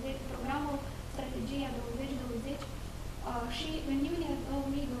 2020, programul strategia 2020 și în iunie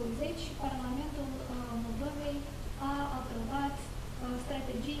 2020 Parlamentul Moldovei a aprobat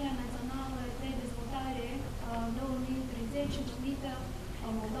strategia națională de dezvoltare 2030 numită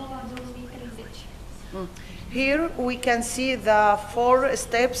Moldova 2030. Here we can see the 4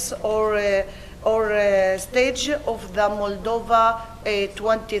 steps or stage of the Moldova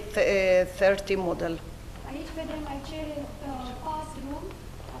 2030 model. Aici vedem acele 4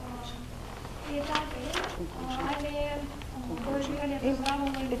 etape ale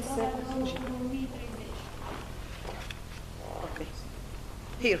programului Moldova 2030. Okay.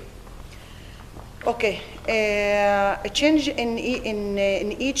 Here. Okay, a change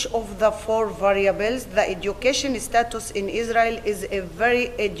in each of the 4 variables. The education status in Israel is a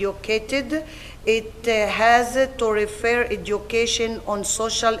very educated. It has to refer education on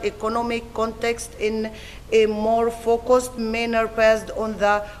social economic context in a more focused manner based on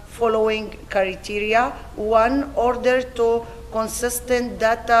the following criteria. 1, order to consistent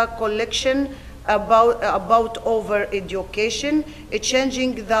data collection about over education,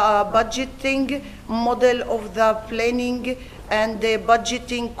 changing the budgeting model of the planning and the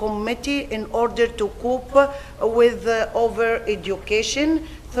budgeting committee in order to cope with over education.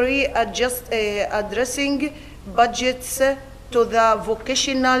 3, addressing budgets to the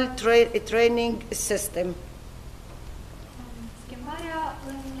vocational training system. Schimbarea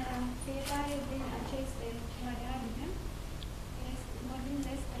în fiecare din aceste variabile, vorbim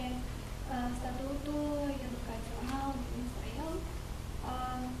despre statutul educațional din Israel,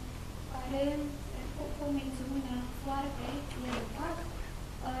 care, cu mențiunea foarte educat,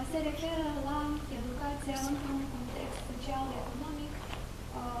 se referă la educația într-un context social-economic,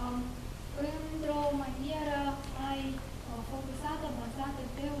 într-o manieră mai focusată, bazată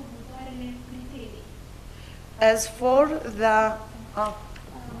pe următoarele criterii. As for the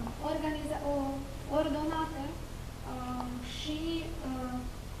ordonată și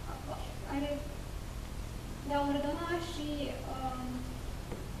de a ordona și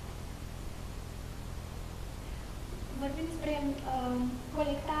vorbim despre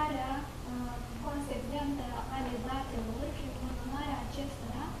colectarea consecventă ale datelor și ordonarea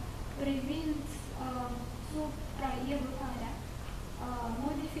acestora privind supraeducarea,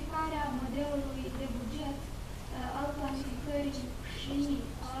 modificarea modelului de buget al planificării și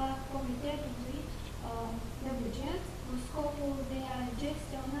a comitetului de buget cu scopul de a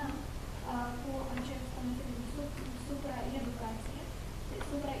gestiona cu acest comitet de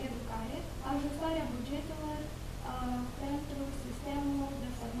supraeducare ajustarea bugetelor pentru sistemul de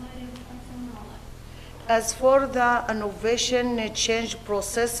formare educațională. As for the innovation change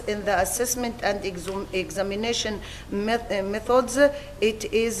process in the assessment and examination methods, it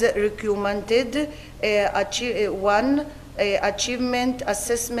is recommended achievement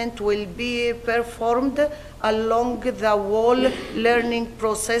assessment will be performed along the whole learning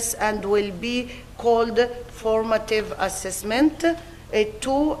process and will be called formative assessment.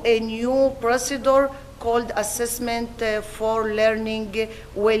 Two, a new procedure called assessment for learning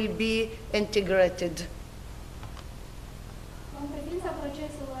will be integrated. În privința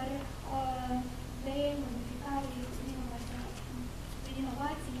proceselor de modificare de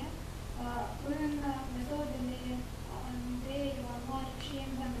inovație în metodele de evaluare și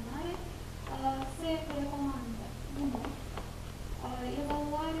examinare, se recomandă 1.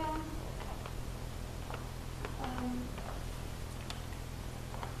 Evaluarea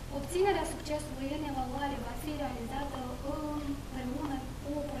obținerea succesului în evaluare va fi realizată împreună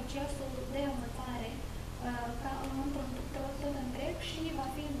cu procesul de învățare într-un tot întreg și va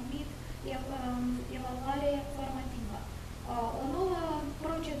fi numit evaluare formativă. O nouă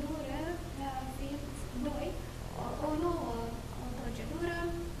procedură fiind 2, o nouă procedură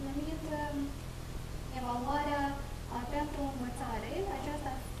numită evaluarea pentru învățare,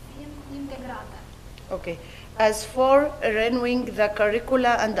 aceasta fiind integrată. Okay. As for renewing the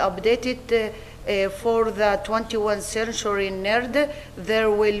curricula and updated for the 21st century NERD, there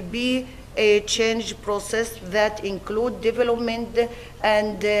will be a change process that include development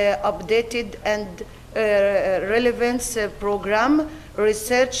and updated and relevance program,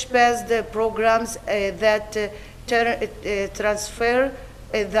 research-based programs that transfer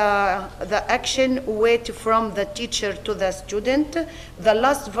the action weight from the teacher to the student. The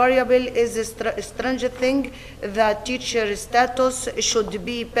last variable is strengthening the teacher status should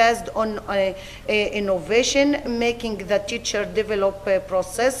be based on innovation, making the teacher develop a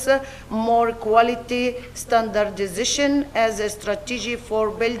process, more quality standardization as a strategy for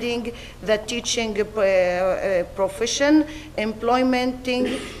building the teaching profession, implementing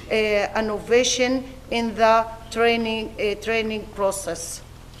innovation in the training process.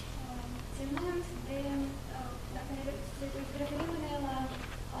 Ținând de, dacă ne referim la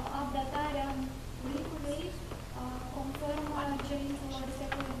updatarea curriculului conform cerințelor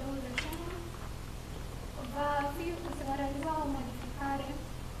secolului 21, se va realiza o modificare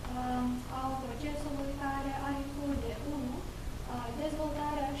a procesului care ar include 1.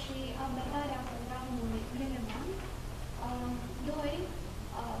 Dezvoltarea și updatarea programului relevant, 2.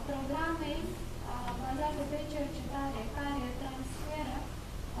 Programe bazate pe cercetare care transferă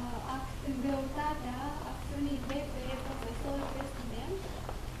greutatea acțiunii de pe profesor pe student.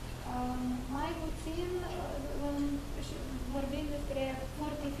 Mai puțin vorbim despre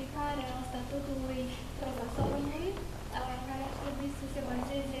fortificarea statutului profesorului, care ar trebui să se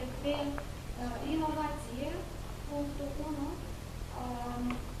bazeze pe inovație, punctul 1,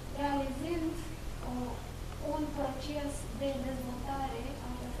 realizând un proces de dezvoltare a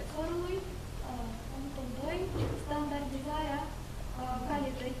profesorului. Punctul 2, standardizarea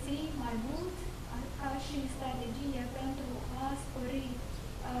calității mai mult, ca și strategie pentru a spori,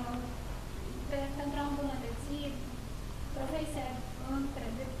 pentru a îmbunătăți profesia în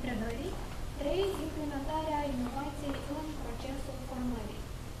predării. 3, implementarea inovației în procesul formării.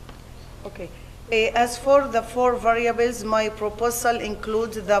 Okay. As for the 4 variables, my proposal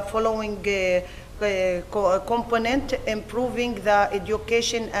includes the following component: improving the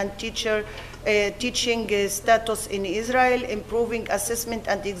education and teaching status in Israel, improving assessment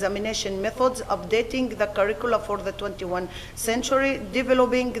and examination methods, updating the curricula for the 21st century,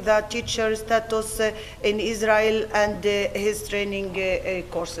 developing the teacher status in Israel and his training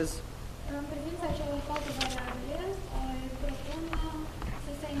courses. În privința celor 4 variabile, propun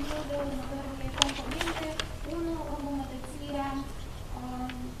să se includă următoarele componente. 1. Îmbunătățirea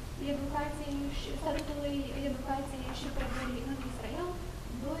statutului educației și predării în Israel.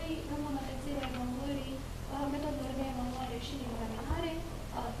 2. Îmbunătățirea metodelor de evaluare și examinare.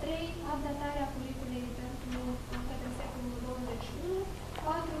 3.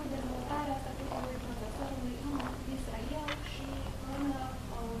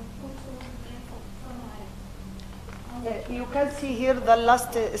 You can see here the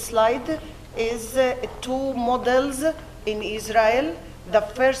last slide is two models in Israel. The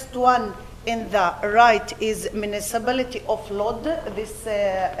first one in the right is municipality of Lod, this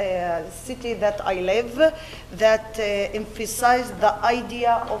city that I live, that emphasized the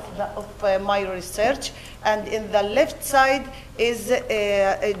idea of my research. And in the left side is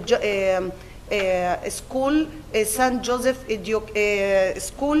a school, St. Joseph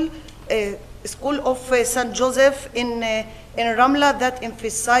school of St. Joseph in Ramla that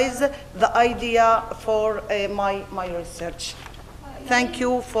emphasize the idea for my research. Thank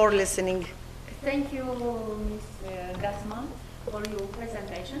you for listening. Thank you, Ms. DASMAN, for your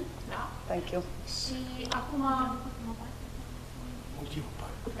presentation. Da. Thank you. Și acum,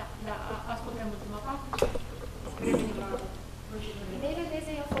 ascultăm ultima parte. Revenim la procedurile. Ideile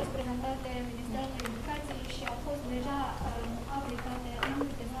Tezei au fost prezentate în Ministerul Educației și au fost deja aplicate în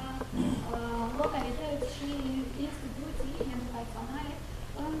câteva localități și instituții educaționale.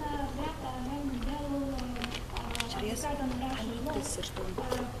 În dreapta avem modelul aplicat în orașul Lod,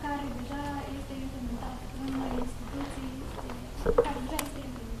 care deja este implementat în instituții, care deja este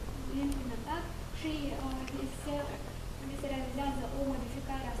implementat și se realizează o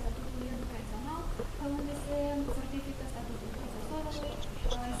modificare a statutului educațional, unde se certifică statutul profesorului,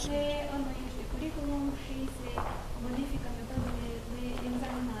 se înnoiește curriculum și se modifică metodele de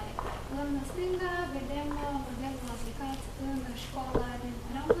examinare. În stânga vedem modelul aplicat în școala din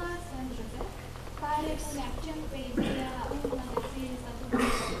Ramla, St. Joseph, care pune accent pe ideea îmbunătățirii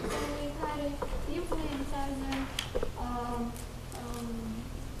statutului profesorului, care influențează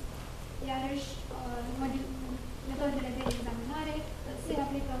iarăși metodele de examinare, se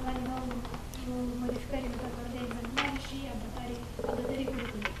aplică la nivelul modificării metodelor de examinare și adaptării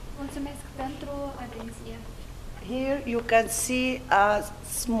curriculului. Mulțumesc pentru atenție. Here you can see a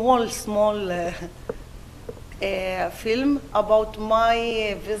small film about my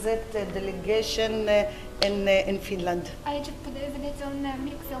visit delegation in Finland. Aici vedeți un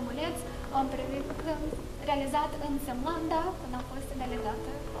mic filmuleț realizat în Finlanda, când am fost delegată.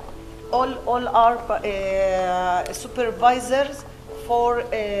 All our supervisors for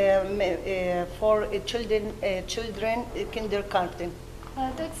children kindergarten.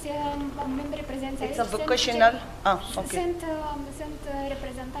 Toți membrii prezenți aici It's a vocational. sunt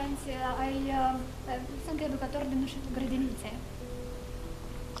reprezentanți sunt educatori din grădinițe.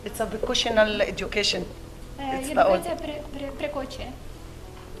 It's a vocational education. Educația precoce.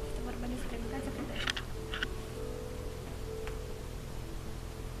 Este vorba despre educația precoce.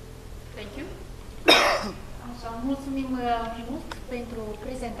 Thank you. Așa, mulțumim mult pentru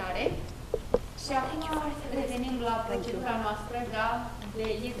prezentare. Și acum revenim la procedura noastră de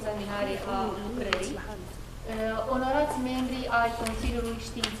examinare a lucrării. Onorați membri ai Consiliului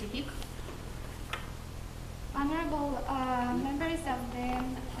Științific, Honorable members of the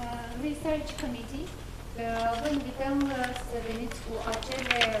Research Committee, vă invităm să veniți cu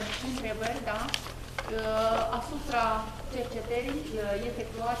acele întrebări asupra cercetării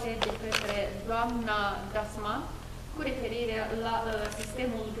efectuate de către doamna DASMAN cu referire la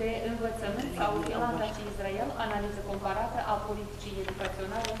sistemul de învățământ sau Finlanda și Israel, analiză comparată a politicii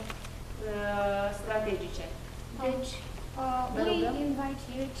educaționale strategice. Deci, we invite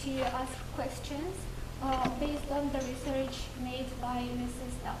you to ask questions based on the research made by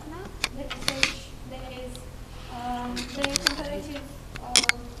Mrs. Daphna. The research that is the comparative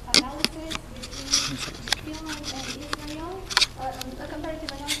analysis between Finland and Israel, a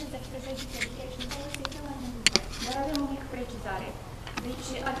comparative analysis of strategic education policy in Finland and Israel. Dar avem o mică precizare. Deci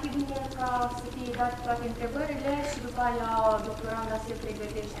ar fi bine ca să fie date toate întrebările și după aia doctoranda se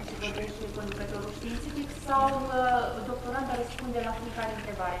pregătește și vorbește conducătorul științific sau doctoranda răspunde la fiecare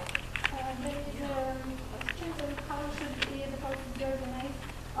întrebare. There is a question of how should the process be organized.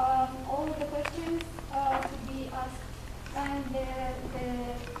 All of the questions to be asked and the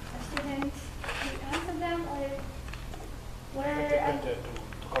students to answer them or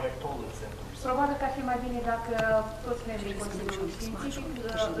collect all the samples. Probabil că ar fi mai bine dacă toți membrii Consiliului Științific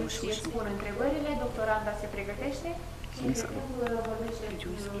își expun întrebările, doctoranda se pregătește și vorbește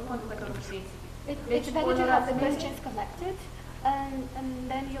conducătorul științific. It's better to have the questions collected and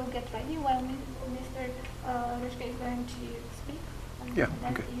then you'll get ready while Mr. Roșca is going to speak. Yeah,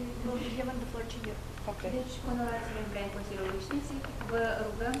 then okay. you will be given the floor to you. Okay. Deci, onorați membri ai Consiliului Științific, vă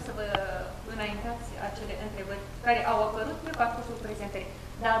rugăm să vă înaintați acele întrebări care au apărut pe parcursul prezentării.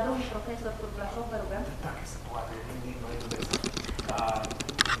 Da, domnul profesor Curclașov, vă rugăm. Dacă se poate,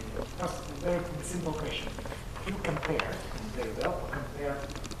 very simple question. You compare very well, compare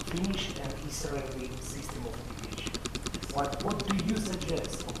Finnish and Israeli system of education. What do you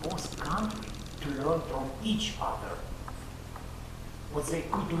suggest for both countries to learn from each other what they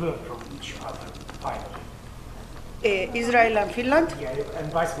could learn from each other finally. Israel and Finland? Yeah, and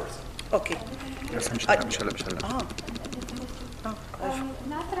vice versa. Okay.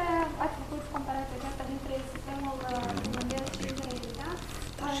 Noastră ați făcut comparația aceasta dintre sistemul finlandez și israelian,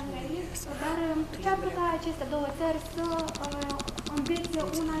 dar ce ar putea aceste două țări să învețe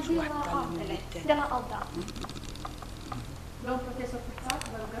una de la alta? Domnul profesor Curțat,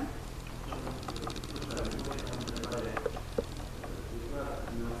 vă rugăm.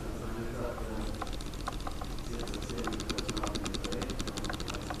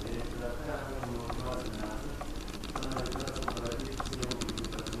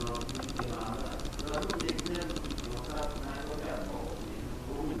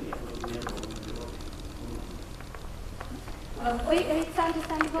 It's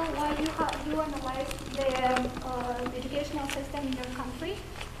understandable why you analyze the educational system in your country,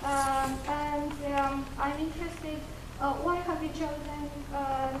 and I'm interested. Why have you chosen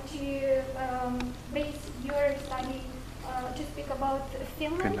to base your study to speak about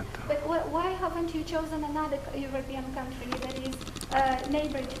Finland? But why haven't you chosen another European country that is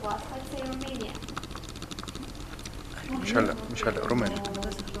neighbor to us, let's say Romania? مش هلا رومانيا.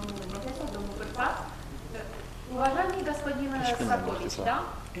 Уважаемый господин Sacovici, да?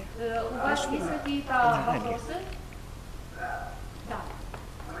 У вас есть какие-то вопросы? Да.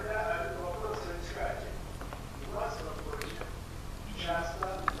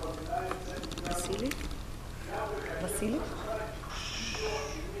 Vasilii? Vasilii?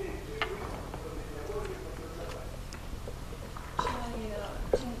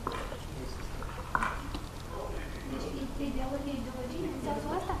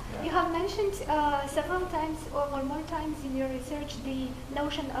 You have mentioned several times or more times in your research the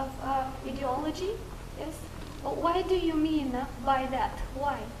notion of ideology. Yes. What do you mean by that?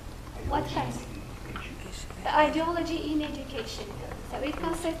 Why? What kind? Ideology in education. So it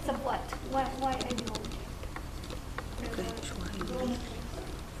consists of what? Why ideology?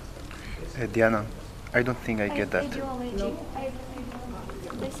 Diana, I don't think I get that. Ideology. No.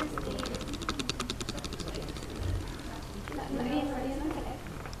 This is the.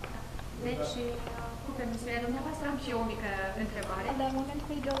 Deci, cu permisiunea dumneavoastră, am și eu o mică întrebare. Dar în momentul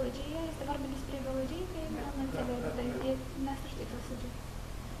cu ideologie, este vorba despre ideologie, că nu înțeleg, dar n-ați știut o subiect.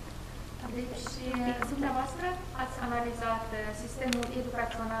 Deci, dumneavoastră ați analizat sistemul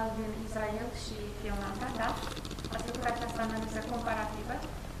educațional din Israel și Finlanda, da? Ați făcut această analiză comparativă,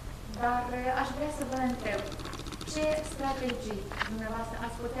 dar aș vrea să vă întreb, ce strategii dumneavoastră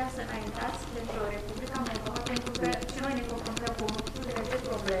ați putea să înaintați pentru Republica Moldova, pentru că și noi ne confruntăm cu multitudine de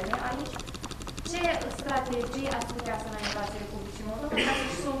probleme aici, ce strategii ați putea să înaintați Republicii Moldova ca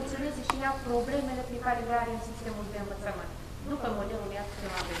să-și soluționeze și ea problemele pe care le are în sistemul de învățământ, după modelul ea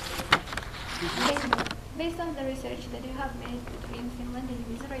finlandez? Based on the research that you have made between Finland and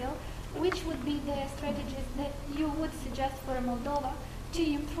Israel, which would be the strategies that you would suggest for Moldova to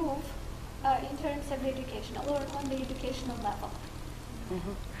improve in terms of educational or on the educational level?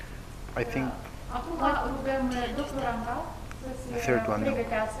 I think Acum rugăm doctoranda să se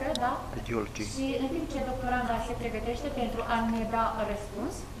pregătească, da? ideology. Și în timp ce doctoranda se pregătește pentru a ne da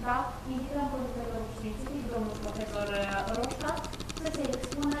răspuns, da? Invităm profesorul științific, domnul profesor Roșca, să se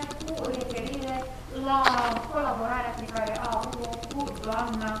expună cu referire la colaborarea pe care a avut-o cu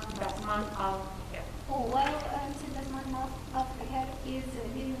doamna DASMAN al-Her. While Mr. DASMAN al-Her is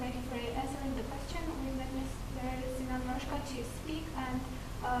getting ready for answering the question, we let Mr. Simeon Roșca to speak and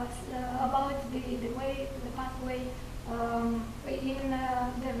about the pathway in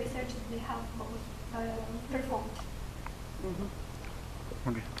the research that they have performed.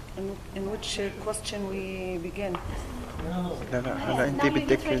 Okay. In which question we begin? لا لا هلا انت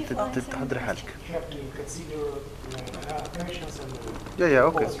بدك تحضري حالك. You have to consider questions and Yeah, yeah,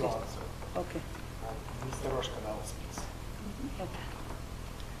 okay. Okay. Mr. Roșca now speaks. Okay.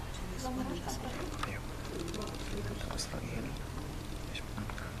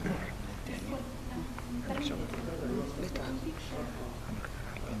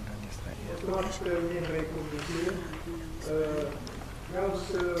 Stimați membri ai Comisiei, vreau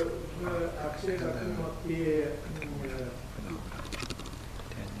să mă axez acum pe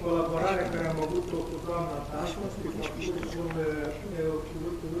colaborarea care am avut-o cu doamna DASMAN pe parcursul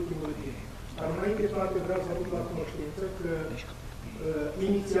ultimul timp. Dar înainte de toate vreau să aduc la cunoștință că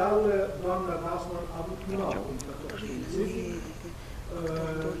inițial doamna DASMAN a avut un alt comunicator științific,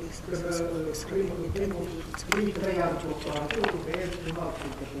 primii 3 ani doctorat, urmează un alt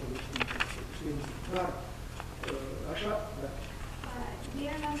comunicator științific. Dar, așa, da.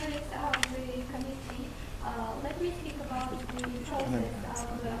 Dear members of the committee, let me speak about the process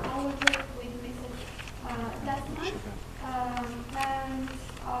of our work with Mrs. DASMAN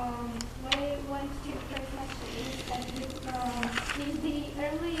What I want to first mention is that in the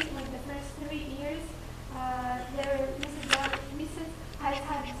early, like the first 3 years, Mrs. has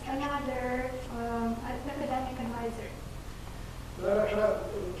had another academic advisor. Dar așa,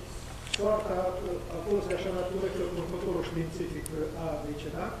 soarta a fost de așa natură că următorul științific a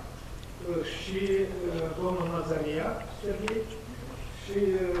decedat și domnul Nazaria, Serghei, și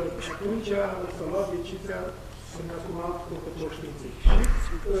atunci s-a luat decizia să-mi asum alt următor științific. Și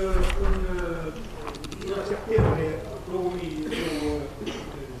în septembrie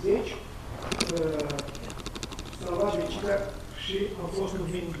 2020 s-a luat decizia și am fost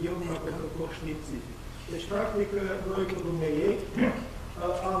numit eu următor științific. Deci, practic, noi cu dumneavoastră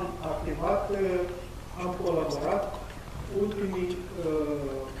am activat, am colaborat ultimii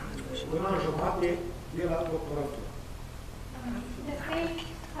un an jumate de la doctoratură. The state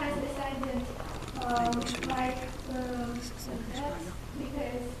has decided like that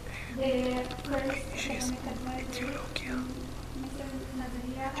because the first academic advisor, Mr.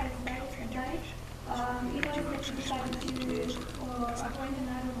 Nazaria, has died. It was decided to appoint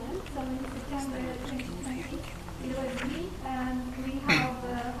another one, so in September 2020 it was me, and we have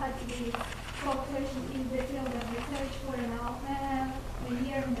had to be focused in the field of research for now a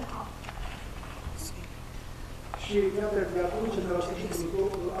year and a half. Și iată, de atunci, de la sfârșitul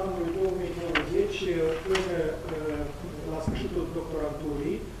anului 2020, până la sfârșitul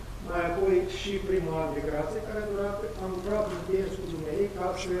doctoraturii, mai apoi și primul an de grație, care a durat, am lucrat intens cu dumneavoastră ca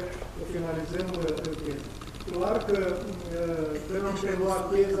să finalizăm teza. Clar că când am preluat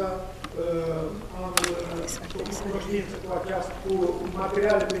teza, am făcut cunoștință cu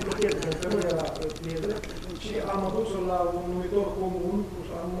materiale pentru teză, pentru că nu era teză, și am adus-o la un numitor comun,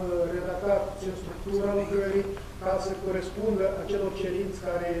 am redactat structura lucrării ca să corespundă acelor cerinți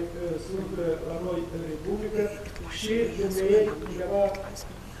care sunt la noi în Republică și dumneavoastră undeva.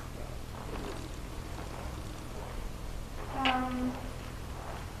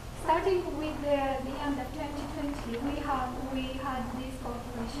 Starting with the end of 2020, we had this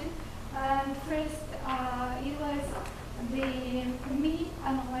cooperation, and first it was me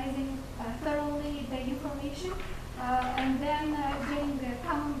analyzing thoroughly the information, and then getting the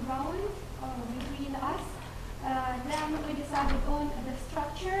common ground between us. Then we decided on the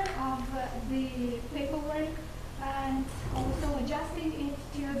structure of the paperwork and also adjusting it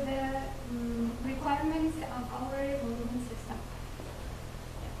to the requirements of our government system.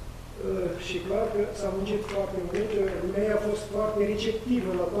 Și clar că s-a muncit foarte mult. Dumneavoastră a fost foarte receptivă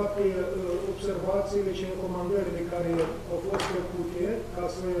la toate observațiile și recomandările care au fost făcute ca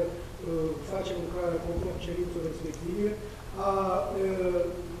să facem lucrarea conform cerințelor respective. A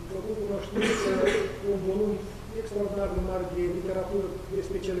făcut cunoștință cu un volum extraordinar de mare de literatură de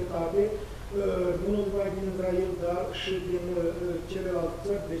specialitate, nu numai din Israel, dar și din celelalte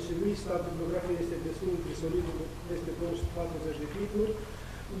țări. Deci lista bibliografiei este destul de solidă, peste 240 de titluri.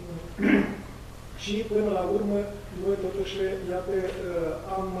 Și până la urmă, noi totuși, iată,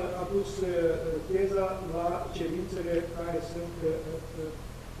 am adus teza la cerințele care sunt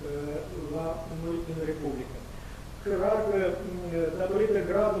la noi în Republică. Clar că, datorită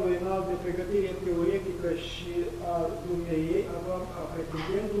gradului înalt de pregătire teoretică și a dumneiei, a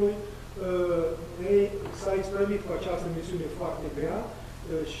pretendentului, s-a isprăvit cu această misiune foarte grea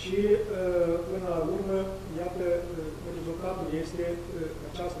și, până la urmă, iată, rezultatul este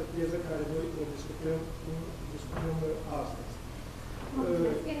această teză care noi o discutăm astăzi.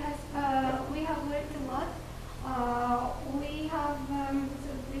 We have worked a lot.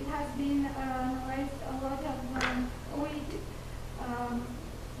 It has been analyzed a lot of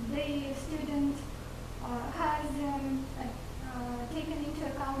the student has taken into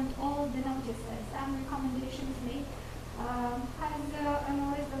account all the notices and recommendations made, has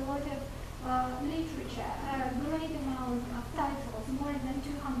analyzed a lot of literature, a great amount of titles, more than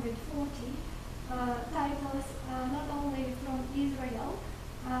 240 titles, not only from Israel,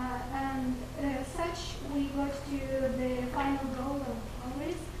 and such we got to the final goal of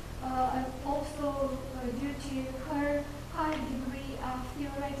ours, also due to her high degree of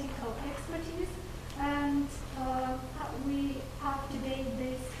theoretical expertise, and we have today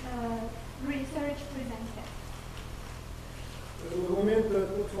this research presented. Un moment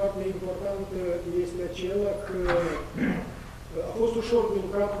foarte important este acela că a fost ușor de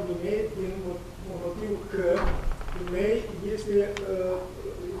lucrat cu dumneavoastră din motivul că dumneavoastră este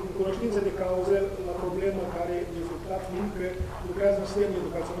în cunoștință de cauză la problemă care rezulta fiindcă lucrează în sistemul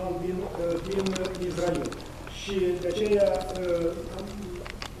educațional din Israel. Și de aceea,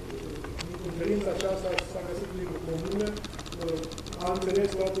 în conferința aceasta s-a găsit limbă comună, a înțeles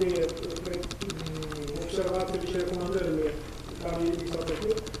toate observațiile și recomandările care mi s-au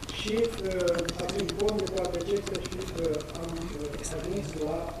făcut și a ținut cont de toate acestea și am ajuns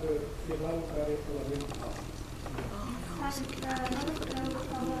la finalul care îl avem astăzi.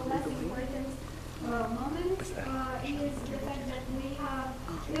 Moment is the fact that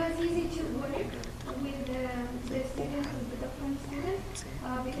it was easy to work with the students, with the doctoral students,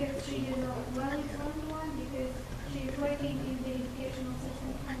 because she is a well-informed one, because she is working in the educational system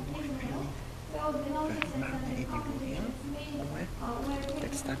from Israel. So the notices and the contributions made were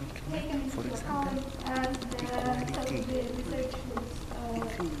taken into account as the research was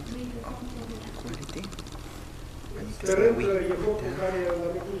made the Sperăm că efortul care l-a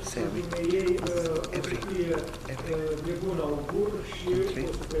depus dumneiei o să fie de bun augur și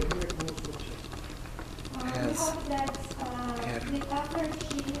o să termine cu un succes. We hope that the effort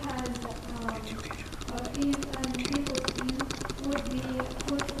she has input in would be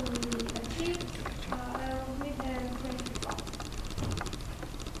fruitfully achieved with the great result.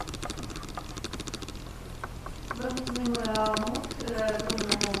 Vă mulțumim mult,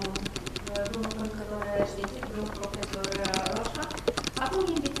 domnul profesor științific, domnul profesor Roșca. Acum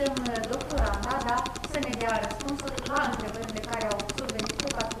invităm doctoranda, să ne dea răspunsuri la întrebările care au survenit cu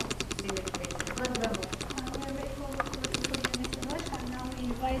cadrul susținerii tezei. Vă rugăm mult. We're grateful for Mr. Roșca, and now we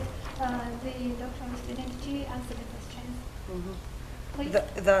invite the doctoral student to answer the questions. Please.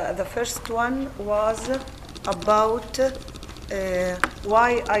 The first one was about why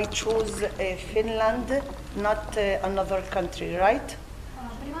I chose Finland, not another country, right?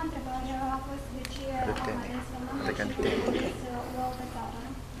 Prima întrebare a fost de ce am ales Finlanda și de ce am ales o altă țară,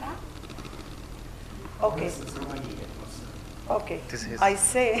 da? Okay. Okay.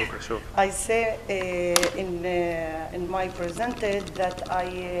 I say in my presented that I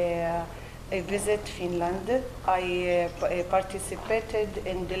visit Finland. I participated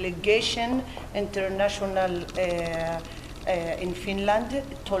in delegation international in Finland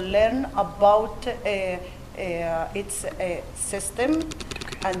to learn about its system,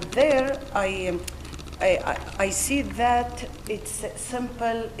 and there I see that it's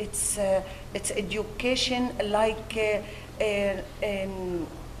simple. It's education like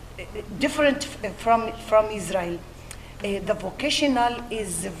different from Israel. The vocational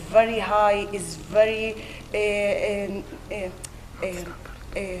is very high. Is very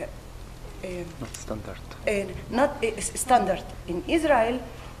not standard. Not standard. In Israel,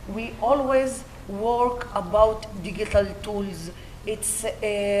 we always work about digital tools. It's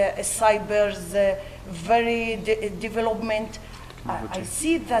cyber's very development. I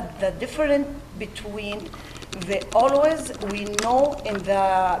see that the difference between always we know in the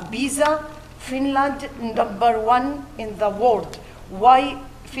visa Finland #1 in the world. Why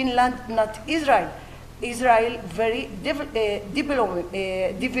Finland, not Israel? Israel very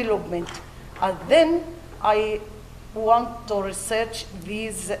development. And then I want to research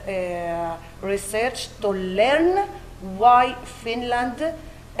this research to learn why Finland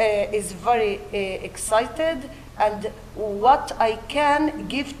is very excited and what I can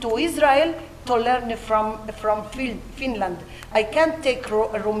give to Israel to learn from Finland. I can't take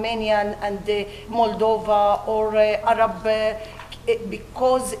Romanian and Moldova or Arab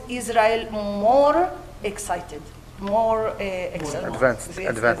because Israel more excited, more advanced.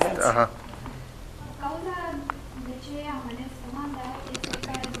 Cauza de ce am ales Finlanda este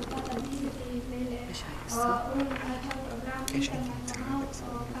ca rezultat al vizitei mele în acel program internațional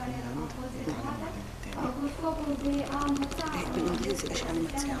care a fost demarată cu scopul de a învăța sistemul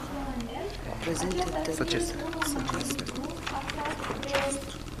finlandez. Acesta fiind unul dintre axat pe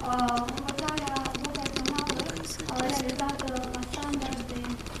învățarea vocațională realizată la standarde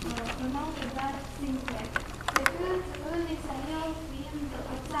înalte, dar simple. Pe când în Israel fiind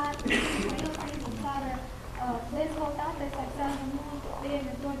o țară dezvoltată, se axează mult pe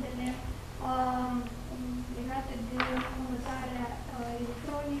metodele legate de învățarea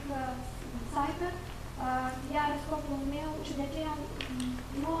electronică, cyber, iar scopul meu și de aceea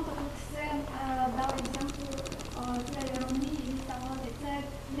nu am putut să dau exemplu țările României sau alte țări,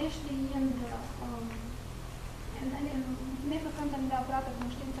 neștiind, nefăcând îndeaproape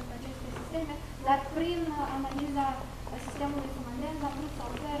cunoștință cu aceste sisteme, dar prin analiza sistemului finlandez am vrut să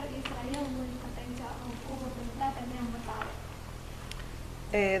ofer Israelului oportunitatea de învățare.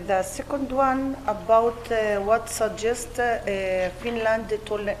 The second one about what suggests Finland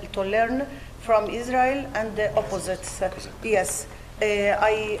to learn from Israel and the opposites. Yes,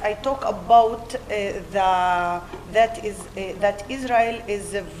 I talk about that Israel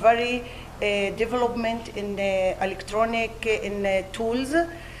is a very development in electronic tools.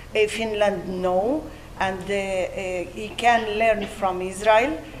 Finland no, and he can learn from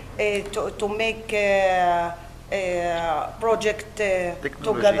Israel. to make project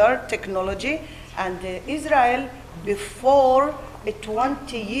together, technology. And Israel, before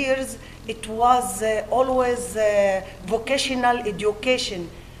 20 years, it was always vocational education.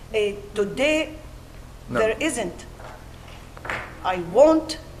 Today, No. there isn't. I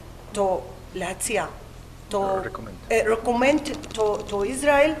want to recommend to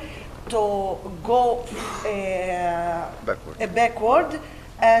Israel to go backward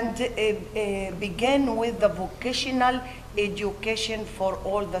and begin with the vocational education for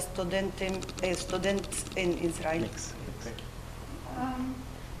all the students in Israel.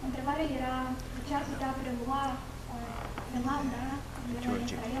 Întrebarea era ce ar putea prelua Finlanda de la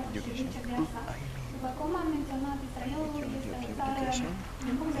Israel și viceversa. După cum am menționat, Israelul este o țară,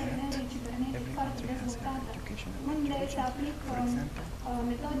 din punct de vedere cibernetic, foarte dezvoltată, unde se aplică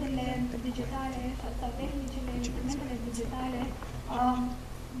metodele digitale sau tehnicile, instrumentele digitale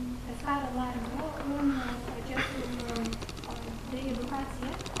pe scară largă în procesul de educație,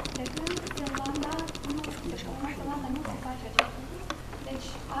 de când Finlanda nu se face acest lucru. Deci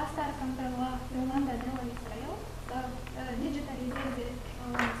asta ar prelua Finlanda de la Israel, să digitalizeze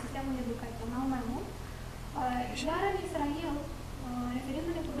sistemul educațional mai mult. Iar în Israel,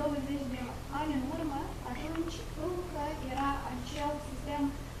 referindu-ne cu 20 de ani în urmă, atunci încă era acel sistem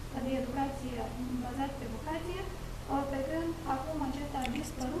de educație bazat pe vocație, pe când acum acesta a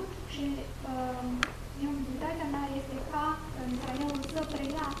dispărut și invitația mea este ca Israelul să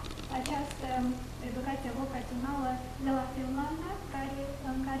preia această educație vocațională de la Finlanda,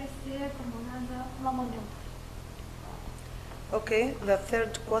 în care se promovează la model. Okay, the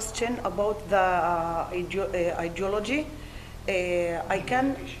third question about the ideology. I can...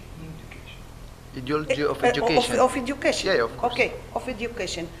 Ideology of education. Of education. Yeah, of course. Okay, of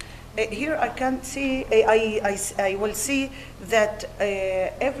education. Here I can see, I will see that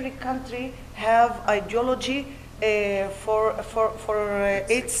every country have ideology for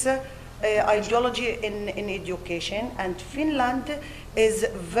its ideology in education, and Finland is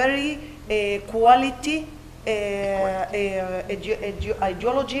very quality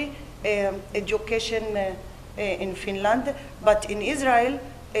ideology education in Finland, but in Israel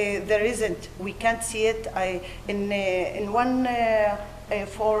there isn't. We can't see it. In one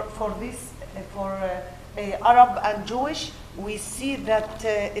for this for Arab and Jewish, we see that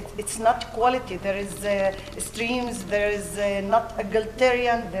it's not quality. There is streams. There is not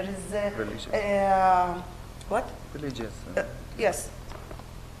egalitarian. There is what? Religious. Yes.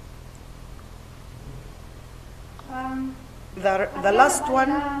 The last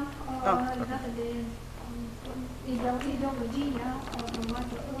one. Legată de ideologia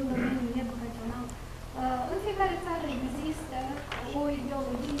promovată în domeniul educațional. În fiecare țară există o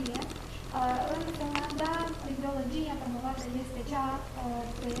ideologie. În Finlanda, ideologia promovată este cea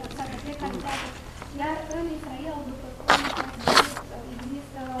axată pe calitate, iar în Israel, după cum ați zis,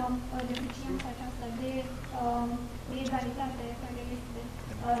 există deficiența aceasta de egalitate care este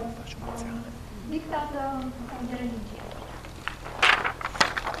dictată de religie.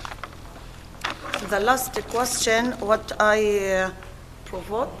 The last question, what I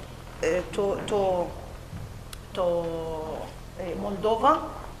provoked to Moldova.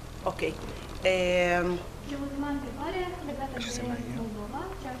 Okay. Și ultima întrebare legată de Moldova,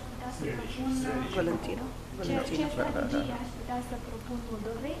 ce aș putea să propun Valentina. ce strategie aș putea să propun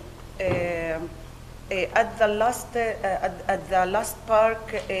Moldovei? At the last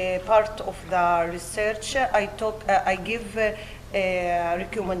part of the research, I give a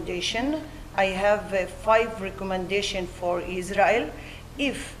recommendation. I have 5 recommendations for Israel.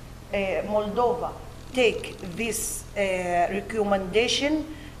 If Moldova take this recommendation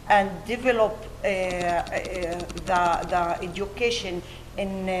and develop the education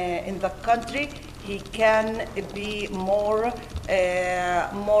in the country, he can be more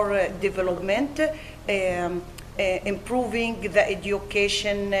development, improving the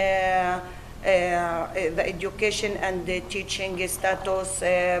education and the teaching status,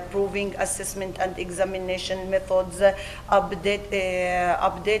 proving assessment and examination methods,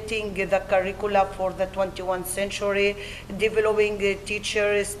 updating the curricula for the 21st century, developing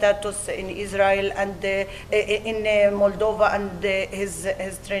teacher status in Israel and in Moldova and his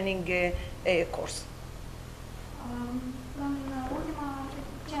training course.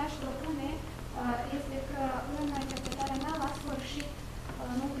 Ce aș propune este că în cercetarea mea, la sfârșit,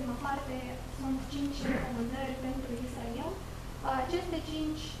 în ultima parte, sunt 5 recomandări pentru Israel. Aceste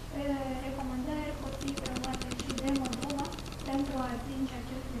 5 recomandări pot fi preluate și de Moldova pentru a atinge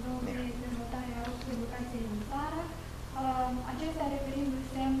acest nivel de dezvoltare a educației în țară. Acestea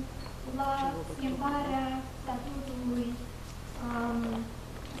referindu-se la schimbarea statutului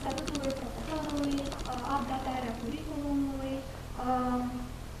updatarea curriculumului,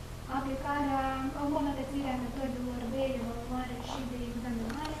 aplicarea, îmbunătățirea metodelor de evaluare și de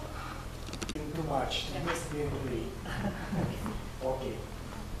examinare. Too much. Trebuie să fie întâi. Ok.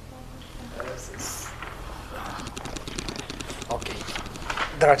 Ok.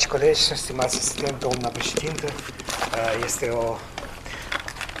 Dragi colegi, stimați asistent, doamna președintă, este o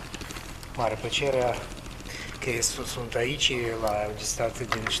mare plăcere că sunt aici la Universitatea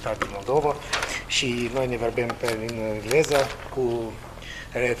din Stat din Moldova și noi ne vorbim în engleză cu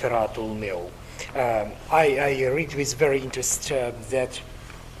referatul meu. I read with very interest that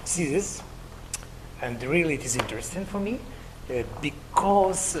thesis, and really it is interesting for me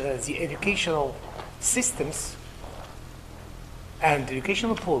because the educational systems and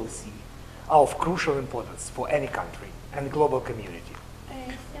educational policy are of crucial importance for any country and global community.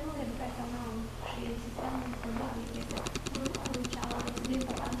 Sistemul educațional și sistemul politic este crucial, de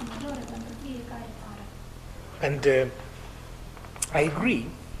importanță majoră pentru fiecare țară. And I agree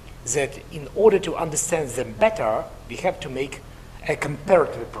that in order to understand them better, we have to make a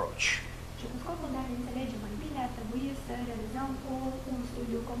comparative approach. Și cu scopul de a ne înțelege mai bine, ar trebui să realizăm un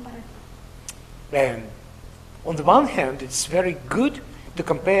studiu comparativ. And on the one hand, it's very good to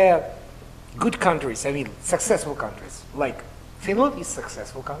compare good countries, I mean successful countries, like Finland is a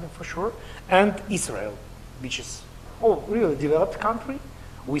successful country for sure, and Israel, which is a really developed country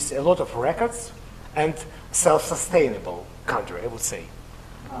with a lot of records and self-sustainable country, I would say.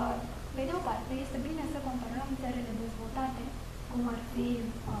 Pe de o parte, este bine să comparăm țările dezvoltate, cum ar fi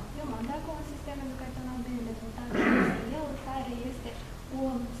Finlanda, cu un sistem educațional bine dezvoltat și Israel, care este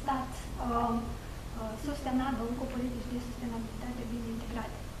un stat sustenabil cu politici de sustenabilitate bine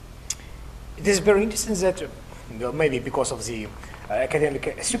integrate. It is very interesting that, well, maybe because of the academic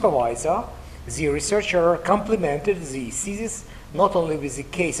supervisor, the researcher complemented the thesis not only with the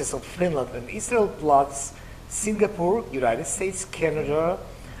cases of Finland and Israel, plus Singapore, United States, Canada,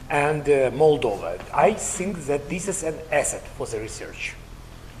 and Moldova. I think that this is an asset for the research.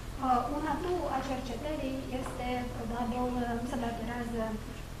 Un atu a cercetării este probabil se datorează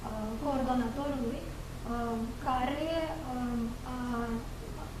coordonatorului care,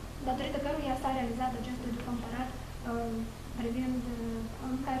 datorită căruia s-a realizat acest studiu comparat privind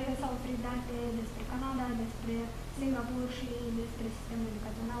în care s-au oferit date despre Canada, despre Singapore și despre sistemul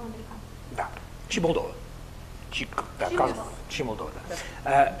educațional american. Da, și Moldova. Și Moldova.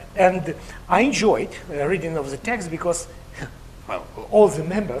 And I enjoyed reading of the text because, well, all the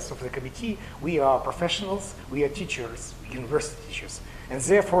members of the committee, we are professionals, we are teachers, university teachers, and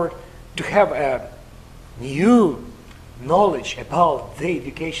therefore to have a new knowledge about the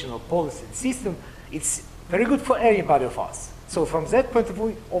educational policy system, it's very good for anybody of us. So from that point of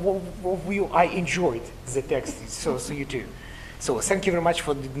view, I enjoyed the text, so you too. So thank you very much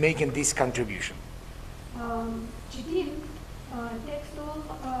for making this contribution. Citind textul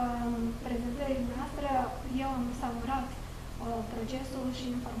prezentării noastre, eu am savurat procesul și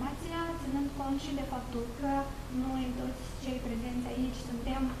informația, ținând cont și de faptul că noi toți cei prezenți aici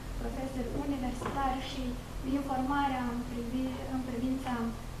suntem profesori universitari și informarea în privința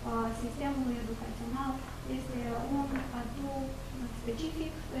sistemului educațional este un atu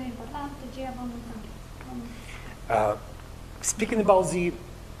specific, important, de aceea vă mulțumim. Speaking about the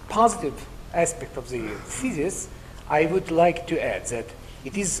positive aspect of the thesis, I would like to add that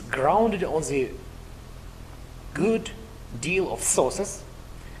it is grounded on the good deal of sources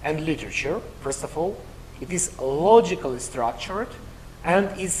and literature, first of all. It is logically structured and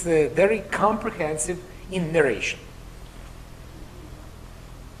is very comprehensive in narration.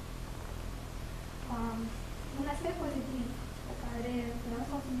 Un aspect pozitiv pe care vreau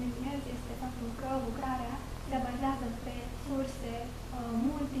să o subliniez este faptul că lucrarea se bazează pe surse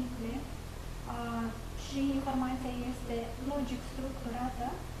multiple și informația este logic structurată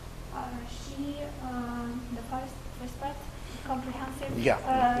și the first part, comprehensive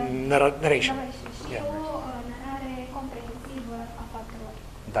Narration. Și o narare comprehensivă a faptelor.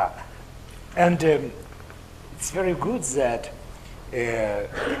 Da. And it's very good that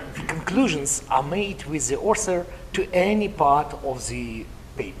the conclusions are made with the author to any part of the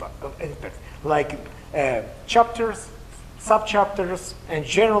paper, like chapters, subchapters, and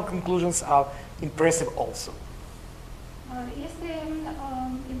general conclusions are impressive also. Este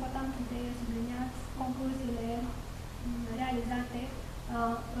important de subliniat concluziile realizate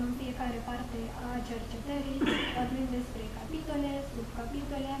în fiecare parte a cercetării, vorbind despre capitole,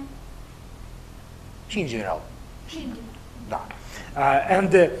 subcapitole Și în general. și în general. Da.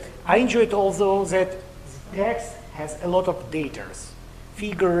 And I enjoyed also that the text has a lot of data,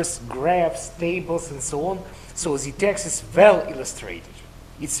 figures, graphs, tables, and so on. So the text is well illustrated.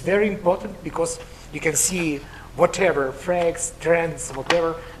 It's very important because you can see whatever, facts, trends,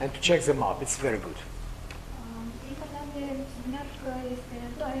 whatever, and to check them up. It's very good. Important de subliniat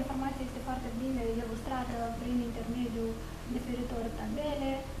că informația este foarte bine ilustrată prin intermediul diferitor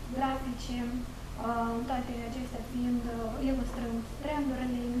tabele, grafice, toate acestea fiind ilustrând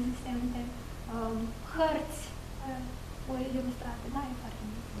trendurile existente, hărți ilustrate. Da, e foarte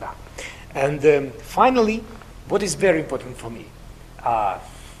bine. Da. And finally, what is very important for me,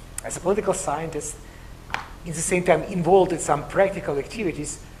 as a political scientist, in the same time involved in some practical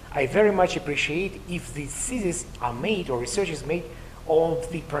activities, I very much appreciate if the theses are made or research is made of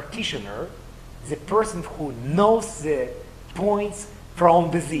the practitioner, the person who knows the points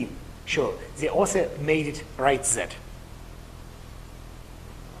from within. Sure, the author made it right that.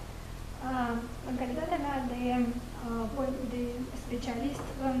 În calitatea mea de specialist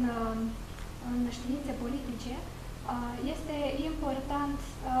în științe politice, este important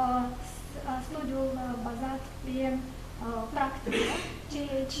studiul bazat pe practică,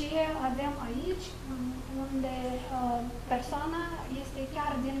 ceea ce avem aici, unde persoana este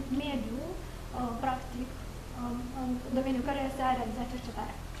chiar din mediul practic, în domeniul care se a realizat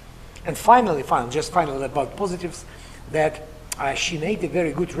cercetarea. And finally, just finally about positives, that she made a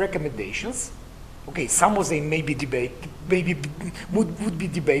very good recommendations. Okay, some of them would be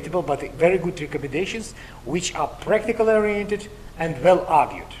debatable, but very good recommendations, which are practically oriented and well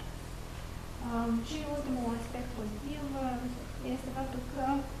argued. Și ultimul aspect pozitiv este faptul că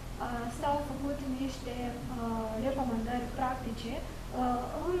s-au făcut niște recomandări practice.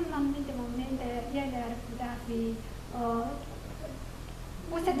 În anumite momente ele ar putea fi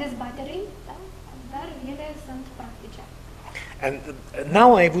puse dezbaterii, da? Dar ele sunt practice. And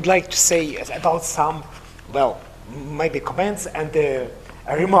now I would like to say about some, well, maybe comments and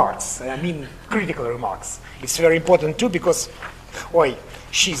remarks, I mean critical remarks. It's very important too because,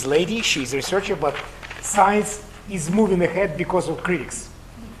 she's lady, she's a researcher, but science is moving ahead because of critics.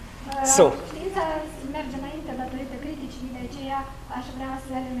 So, Știința merge înainte datorită criticii, de aceea aș vrea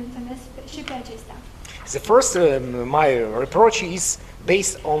să le menționez și pe acestea. the first, my reproach is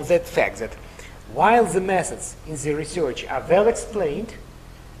based on that fact that while the methods in the research are well explained,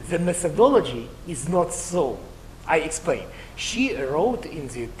 the methodology is not so. I explain. She wrote in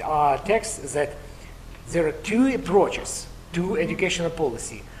the text that there are two approaches to educational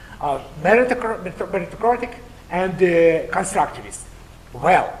policy, meritocratic and constructivist.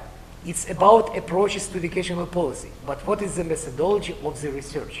 Well, it's about approaches to educational policy, but what is the methodology of the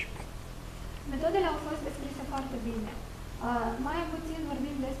research? Metodele au fost descrise foarte bine. Mai puțin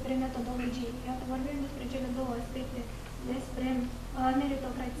vorbim despre metodologie. Iată, vorbim despre cele două aspecte, despre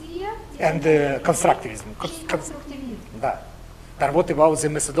meritocrație and constructivism. și constructivism. Da. But what about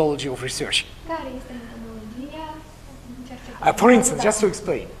the methodology of research? Care este metodologia cercetării? For instance, just to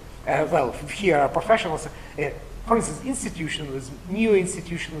explain, well, here are professionals, for instance, institutionalism,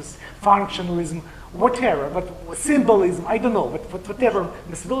 neo-institutionalism, functionalism, whatever, but symbolism, I don't know, but whatever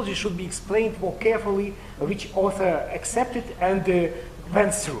methodology should be explained more carefully, which author accepted and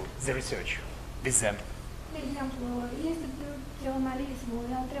went through the research with them. De exemplu, instituționalismul,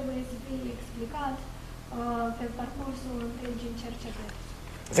 el trebuie să fie explicat pe parcursul întregii cercetări.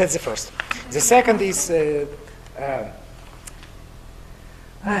 That's the first. The second is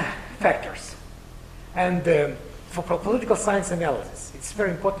factors. And for political science analysis, it's very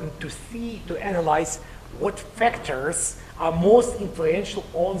important to analyze what factors are most influential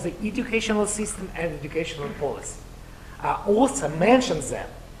on the educational system and educational policy. Author mentions them,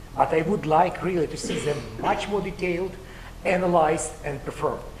 but I would like really to see them much more detailed, analyzed, and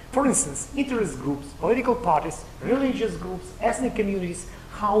performed. For instance, interest groups, political parties, religious groups, ethnic communities,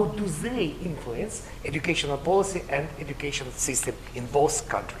 how do they influence educational policy and educational system in both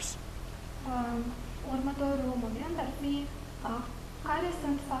countries? Următorul moment ar fi care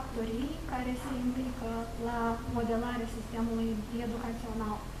sunt factorii care se implică la modelarea sistemului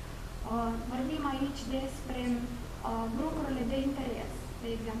educațional. Vorbim aici despre grupurile de interes, de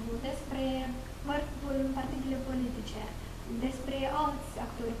exemplu, despre partidele politice, despre alți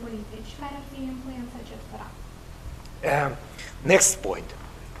actori politici, care ar fi influența acestora. Next point.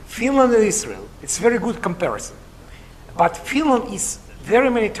 Finland and Israel, it's a very good comparison. But Finland is very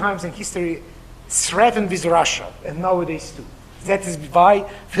many times in history threatened with Russia, and nowadays too. That is why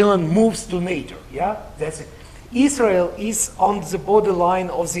Finland moves to NATO, yeah? That's it. Israel is on the borderline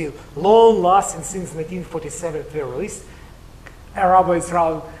of the long-lasting, since 1947, terrorist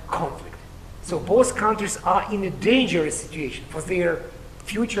Arabo-Israel conflict. So both countries are in a dangerous situation for their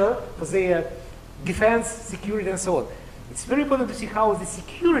future, for their defense, security, and so on. It's very important to see how the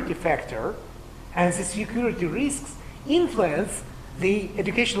security factor and the security risks influence the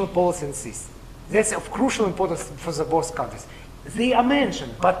educational policy and system. That's of crucial importance for the both countries. They are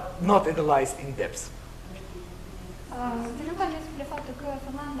mentioned, but not analyzed in depth. Ținând cont despre faptul că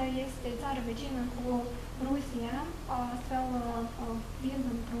Finlanda este țară vecină cu Rusia, astfel fiind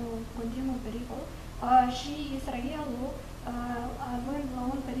într-un continuu pericol, și Israelul, având la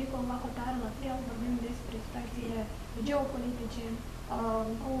un pericol la hotar, la fel, vorbim despre situațiile geopolitice,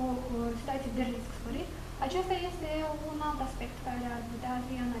 cu situații de risc sporit, acesta este un alt aspect care ar putea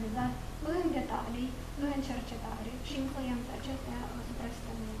fi analizat în detalii, în cercetare și influența acestea asupra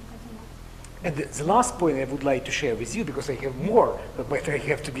sistemului educațional. And the last point I would like to share with you, because I have more, but I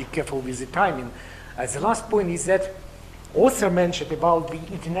have to be careful with the timing. The last point is that author mentioned about the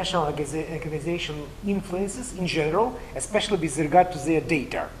international organization influences in general, especially with regard to their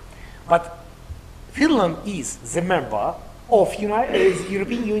data. But Finland is the member of the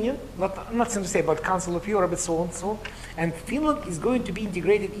European Union, not something to say about Council of Europe and so on and so on, and Finland is going to be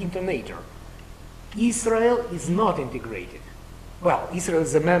integrated into NATO. Israel is not integrated. Well, Israel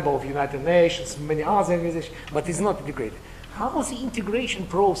is a member of the United Nations, many other organizations, but is not integrated. How does the integration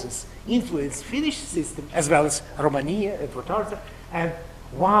process influence Finnish system as well as Romania and Bulgaria, and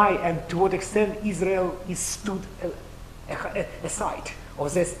why and to what extent Israel is stood aside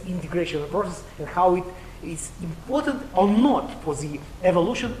of this integration process, and how it is important or not for the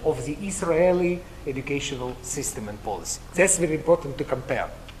evolution of the Israeli educational system and policy. That's very important to compare.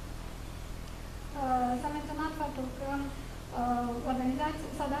 S-a menționat faptul că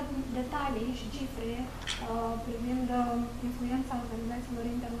s-au dat detalii și cifre privind influența organizațiilor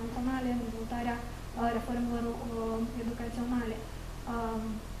internaționale în dezvoltarea reformelor educaționale.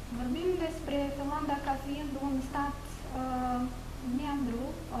 Vorbim despre Finlanda ca fiind un stat membru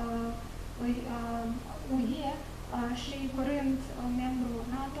UE și curând membru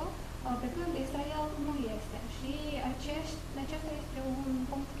NATO, pe când Israel nu este. Și acesta este un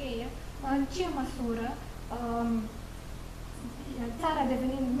punct cheie. În ce măsură țara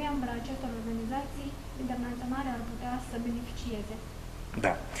devenind membra acestor organizații internaționale ar putea să beneficieze?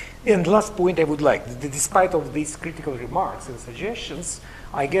 Da. And last point I would like, despite of these critical remarks and suggestions,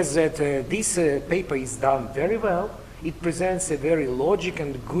 I guess that this paper is done very well. It presents a very logic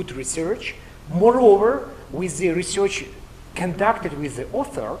and good research. Moreover, with the research conducted with the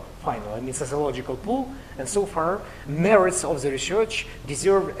author, finally, I mean sociological pool, and so far, merits of the research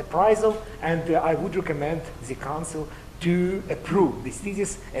deserve appraisal, and I would recommend the Council to approve this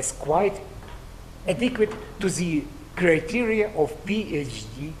thesis as quite adequate to the criteria of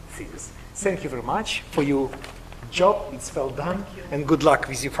PhD thesis. Thank you very much for your job. It's well done, and good luck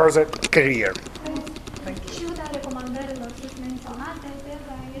with your further career. Și ciuda recomandărilor sus menționate,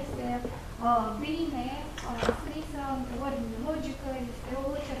 teza este bine scrisă, într-o ordine logică, este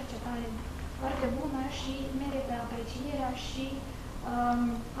o cercetare foarte bună și merită aprecierea și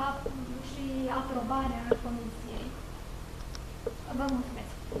aprobarea Comisiei. Vă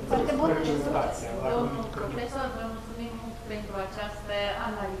mulțumesc! Foarte bună și succes! Domnul profesor, vă mulțumim mult pentru această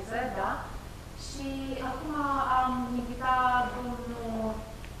analiză, da? Și acum am invitat domnul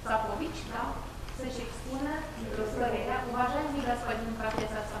Sacovici, da? Să-și expună părerea. Уважаемый господин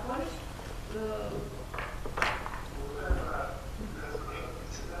профессор Sacovici,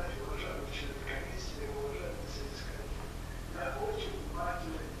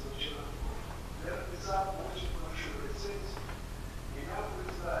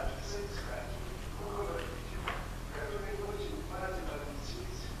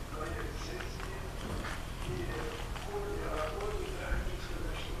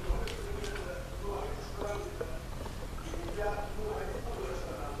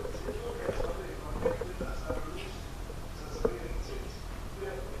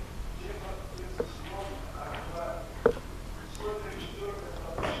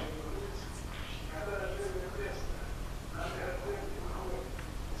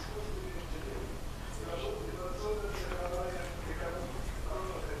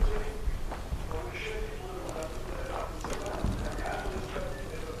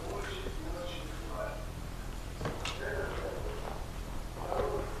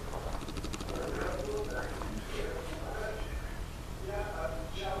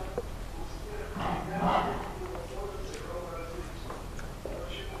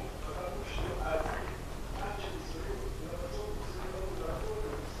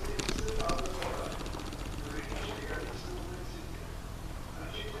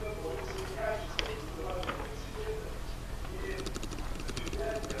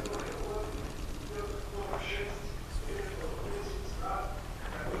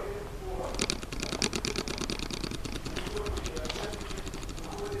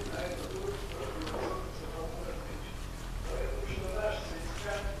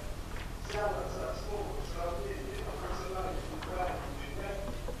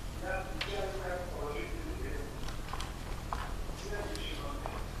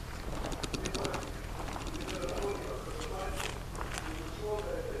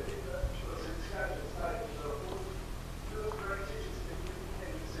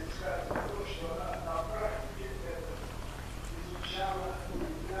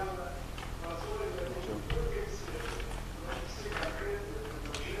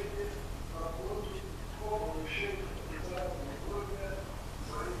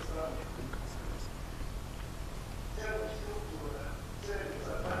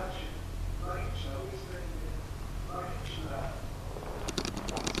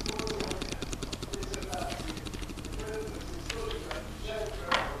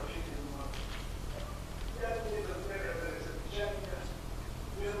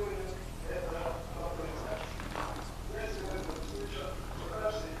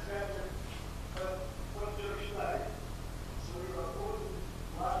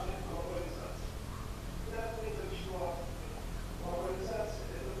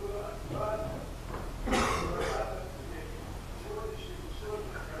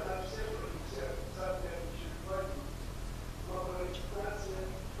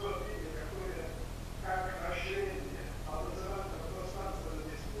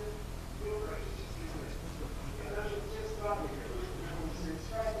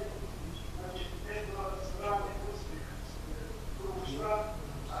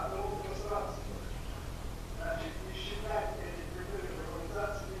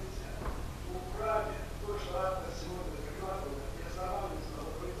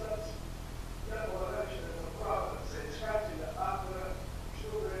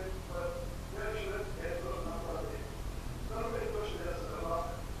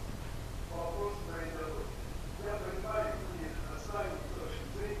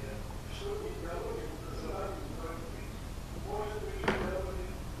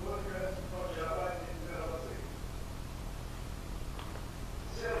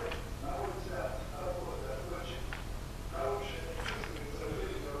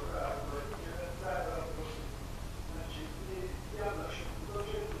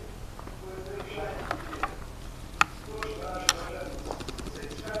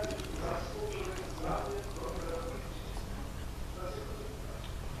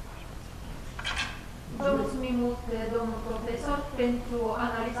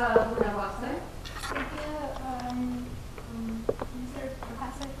 analiza dumneavoastră. Thank you, Mr.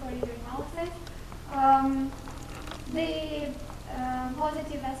 Professor, for your analysis. The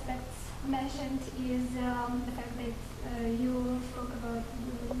positive aspects mentioned is the fact that you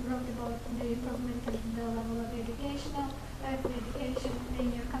wrote about the improvement of the level of education in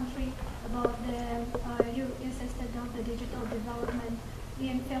your country, about you insisted on the digital development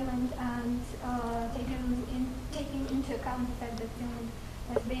in Finland, and taking into account the fact that Finland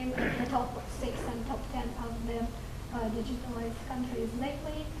has been at the top 6 and top 10 of the digitalized countries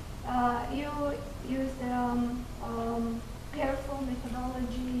lately. You used careful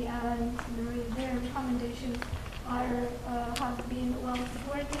methodology, and their recommendations have been well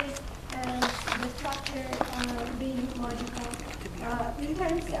supported, the structure being logical. In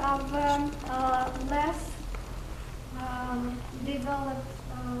terms of less developed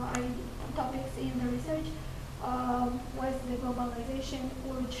topics in the research, was the globalization,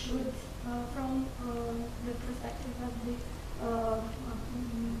 which would, from the perspective of the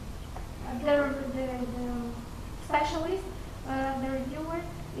specialist, the reviewer,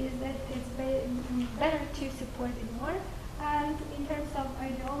 is that it's better to support it more. And in terms of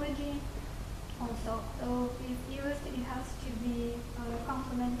ideology, also, if used, it has to be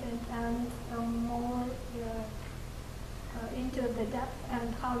complemented and more into the depth and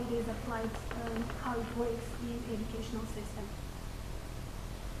how it is applied, how it works in educational system.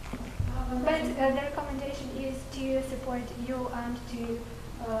 But the recommendation is to support you and to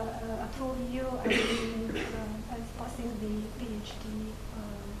approve you as passing the PhD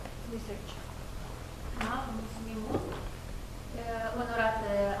research. Da, mulțumim mult.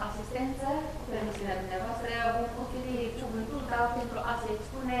 Onorată asistență, cu permisiunea dumneavoastră, vom oferi cuvântul pentru a se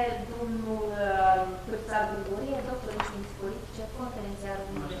expune domnul Cârțar Grigorie, doctor în științe politice, conferențiar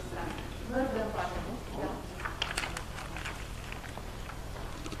universitar. Vă rugăm foarte mult.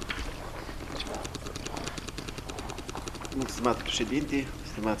 Stimați președinte,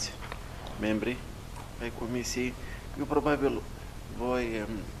 stimați membri ai Comisiei, eu probabil voi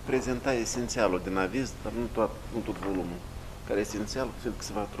prezenta esențialul din aviz, dar nu tot volumul, care e esențial, fiindcă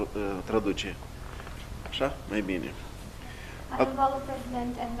se va traduce. Așa? Mai bine. Honorable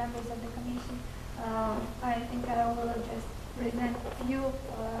President and members of the Commission, I think I will just present a few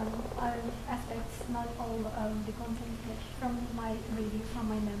aspects, not all of the content, but from my reading, from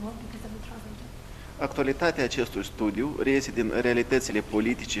my memo, because of the translation. Actualitatea acestui studiu reiese din realitățile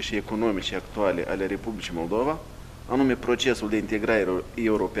politice și economice actuale ale Republicii Moldova, anume procesul de integrare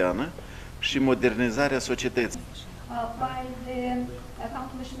europeană și modernizarea societății. By the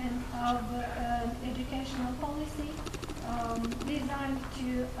accomplishment of educational policy designed to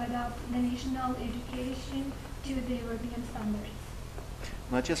adapt the national education to the European standards.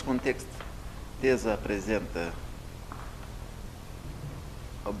 În acest context, teza prezentă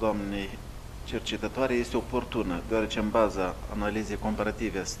a doamnei cercetătoare este oportună, deoarece în baza analizei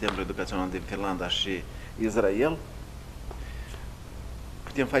comparative a sistemului educațional din Finlanda și Israel,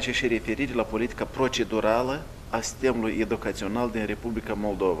 putem face și referire la politica procedurală a sistemului educațional din Republica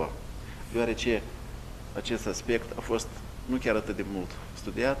Moldova, deoarece acest aspect a fost nu chiar atât de mult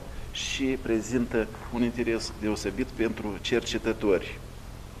studiat și prezintă un interes deosebit pentru cercetători.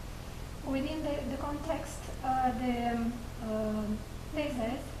 Within the context, the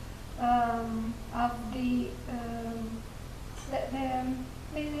thesis of the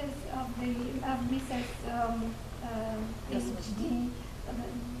thesis of Mrs. PhD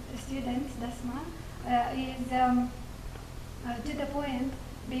student DASMAN is to the point,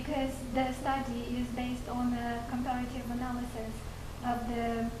 because the study is based on a comparative analysis of the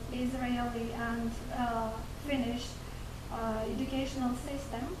Israeli and Finnish educational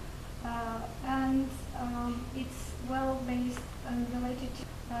system, and it's well based and related to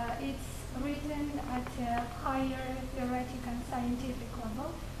it's written at a higher theoretical and scientific level.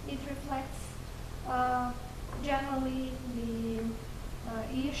 It reflects generally the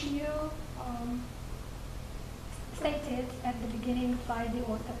issue stated at the beginning by the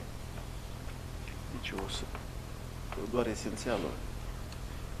author. Deci doar esențială.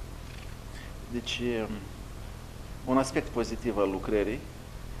 Deci un aspect pozitiv al lucrării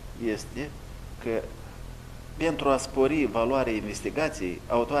este că pentru a spori valoarea investigației,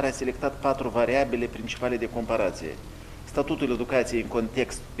 autoarea a selectat 4 variabile principale de comparație: statutul educației în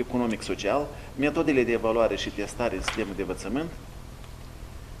context economic-social, metodele de evaluare și testare în sistemul de învățământ,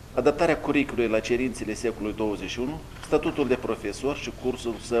 adaptarea curriculului la cerințele secolului 21, statutul de profesor și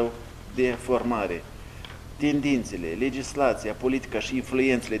cursul său de formare, tendințele, legislația, politica și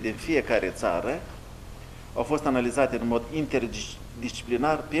influențele din fiecare țară au fost analizate în mod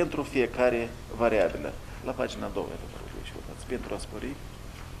interdisciplinar pentru fiecare variabilă. La pagina 2, și uitați. pentru a spori.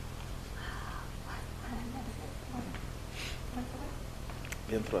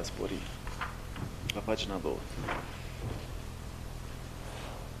 Pentru a spori. La pagina 2.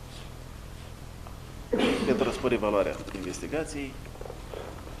 Pentru a spori valoarea investigației.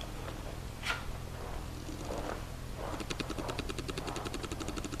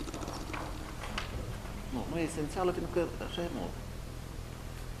 Nu e esențială, pentru că așa e mult.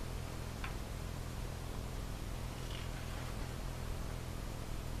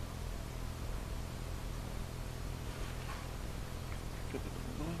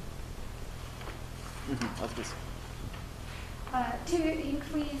 To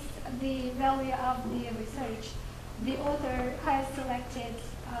increase the value of the research, the author has selected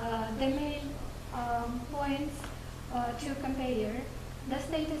the main points to compare the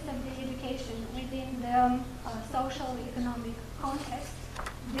status of the education within the social economic context,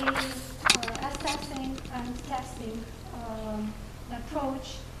 the assessing and testing approach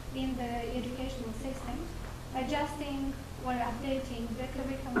in the educational system, adjusting or updating the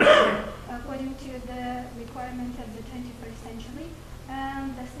curriculum according to the requirements of the 21st century, and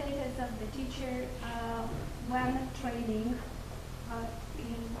the status of the teacher when training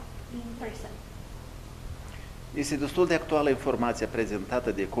in person. Este destul de actuală informația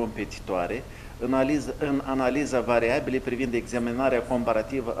prezentată de competitoare în analiza variabile privind examinarea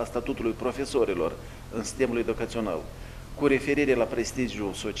comparativă a statutului profesorilor în sistemul educațional, cu referire la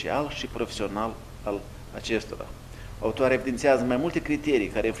prestigiul social și profesional al acestora. Autoarea evidențiază mai multe criterii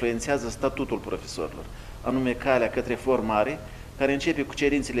care influențează statutul profesorilor, anume calea către formare, care începe cu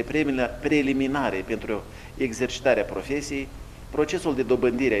cerințele preliminare pentru exercitarea profesiei, procesul de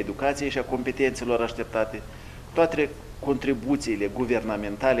dobândire a educației și a competențelor așteptate, toate contribuțiile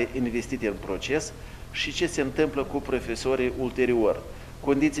guvernamentale investite în proces și ce se întâmplă cu profesorii ulterior,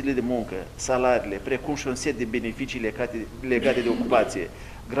 condițiile de muncă, salariile, precum și un set de beneficii legate de ocupație,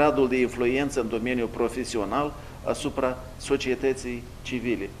 gradul de influență în domeniul profesional asupra societății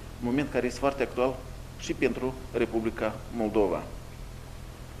civile, moment care este foarte actual și pentru Republica Moldova.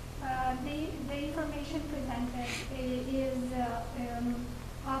 The information presented is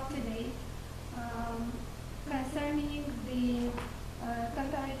up to date concerning the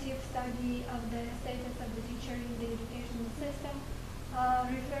comparative study of the status of the teacher in the educational system,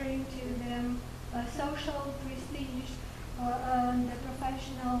 referring to the social prestige and the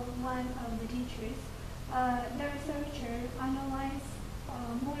professional one of the teachers. The researcher analyzes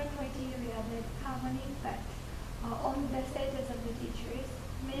more criteria that have an impact on the status of the teachers,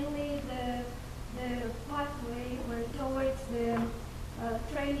 mainly the pathway or towards the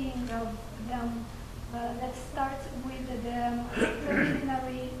training of them that starts with the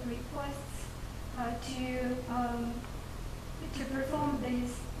preliminary requests to perform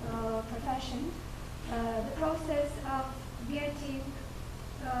this profession, the process of getting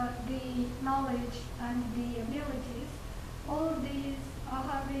the knowledge and the abilities. All of these are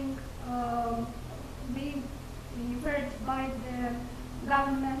having been inferred by the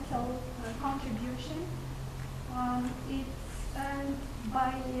governmental contribution. It's earned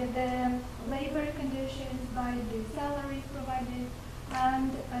by the labor conditions, by the salaries provided,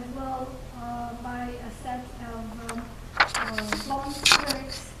 and as well by a set of bond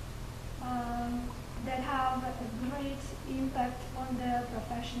works that have a great impact on the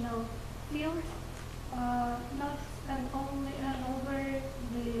professional field, not only and over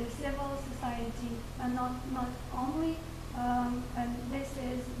the civil society, and not only, and this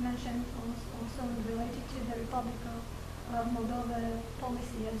is mentioned also related to the Republic of Moldova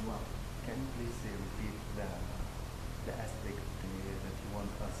policy as well. Can you please repeat the aspect that you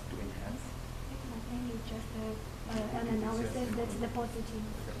want us to enhance? I think it's just an analysis that's the positive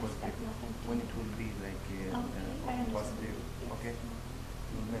aspect. When it will be like positive, okay?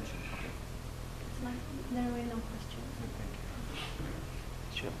 You mentioned, okay. There were no questions. Thank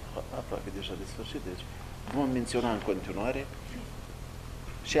you. Aproape deja de sfârșit, deci vom menționa în continuare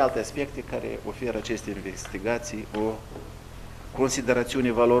și alte aspecte care oferă aceste investigații o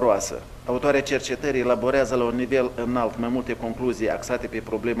considerațiune valoroasă. Autoarea cercetării elaborează la un nivel înalt mai multe concluzii axate pe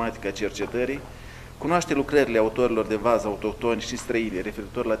problematica cercetării, cunoaște lucrările autorilor de vază autohtoni și străini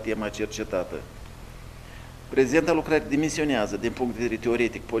referitor la tema cercetată. Prezenta lucrare dimensionează, din punct de vedere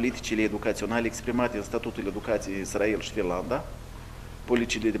teoretic, politicile educaționale exprimate în Statutul Educației în Israel și Finlanda,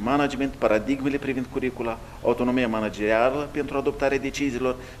 politicile de management, paradigmele privind curicula, autonomia managerială pentru adoptarea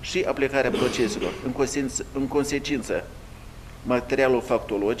deciziilor și aplicarea proceselor. În consecință, materialul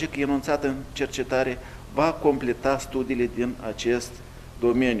factologic enunțat în cercetare va completa studiile din acest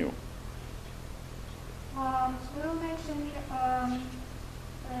domeniu. We'll mention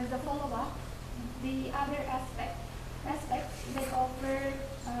as a follow-up the other aspects they offer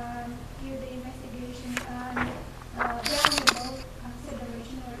to the investigation and valuable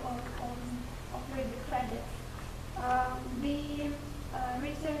consideration or offer the credit. The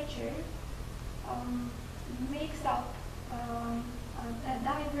researcher makes up a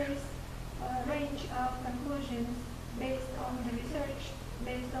diverse range of conclusions based on the research,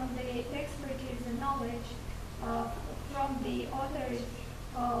 based on the expertise and knowledge from the authors,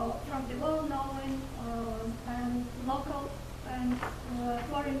 from the well-known and local and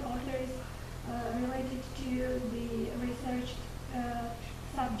foreign authors related to the research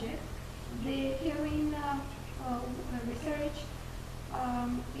subject. The hearing research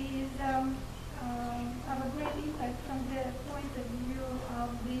is of a great impact from the point of view of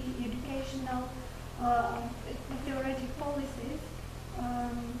the educational theoretic policies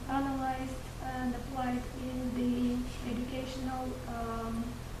analyzed and applied in the educational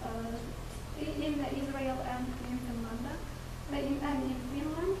in Israel and in Finland,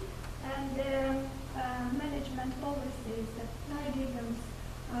 and the management policies, the paradigms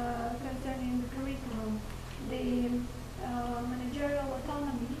concerning the curriculum, the managerial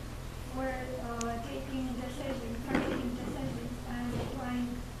autonomy for taking decisions and applying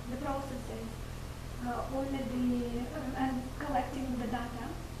the processes, and collecting the data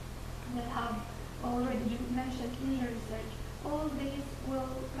that have already been mentioned in the research. All these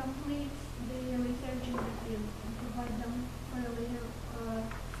will complete the research in the field and provide them for later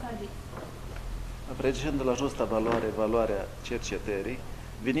study. Apreciând de la justa valoarea cercetării,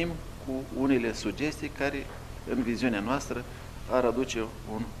 venim cu unele sugestii care, în viziunea noastră, ar aduce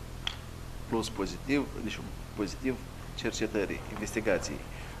un plus pozitiv, deci un pozitiv cercetării, investigației.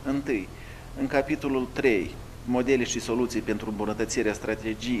 Întâi, în capitolul 3, modele și soluții pentru îmbunătățirea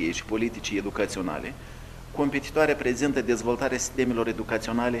strategiei și politicii educaționale, competitoarea prezintă dezvoltarea sistemelor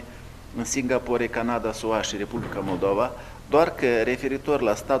educaționale în Singapore, Canada, SUA și Republica Moldova, doar că, referitor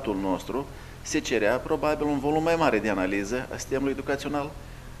la statul nostru, se cerea probabil un volum mai mare de analiză a sistemului educațional,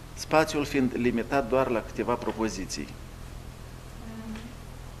 spațiul fiind limitat doar la câteva propoziții.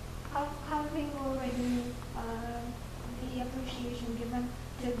 Having already the appreciation given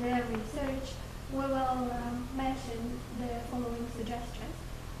to the research, we will mention the following suggestions.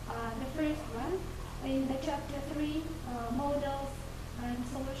 The first one, in the chapter 3, models and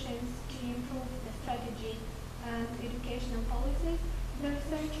solutions to improve the strategy and educational policies, the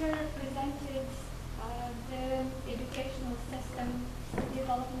researcher presented the educational system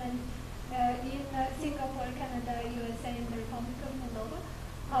development in Singapore, Canada, USA, and the Republic of Moldova.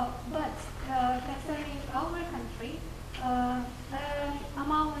 But concerning our country, a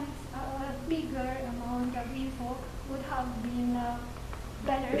bigger amount of info would have been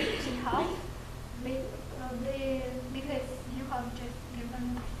better to have, because you have just given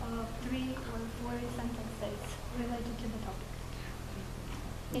 3 or 4 sentences related to the topic.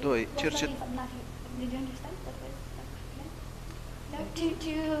 Doi, Did you understand? That was okay? No, too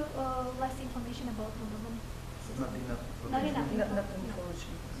less information about Moldovan system. Not enough.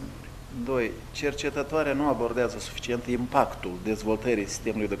 Doi, cercetătoarea nu abordează suficient impactul dezvoltării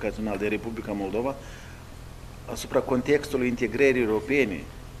sistemului educațional de Republica Moldova asupra contextului integrării europene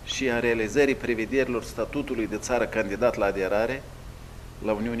și a realizării prevederilor statutului de țară candidat la aderare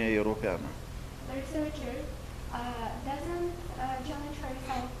la Uniunea Europeană. The researcher doesn't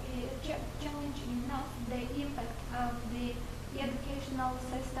challenge enough the impact of the educational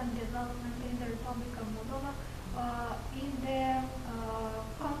system development in the Republic of Moldova in the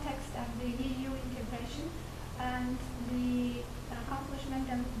context of the EU integration and the accomplishment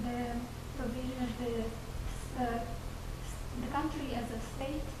and the provision of the country as a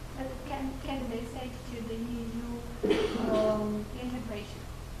state, candidate state to the EU integration.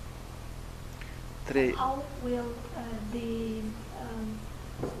 How will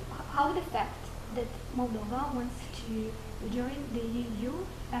how the fact that Moldova wants to join the EU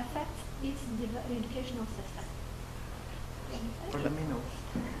affect its educational system?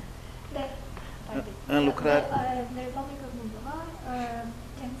 The Republic of Moldova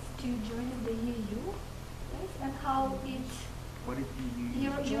tends to join the EU, yes, and how it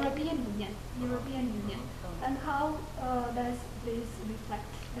European Union, and how does this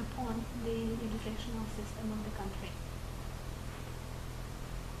reflect upon the educational system of the country?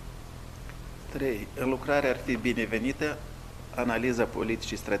 3. În lucrare ar fi binevenită analiza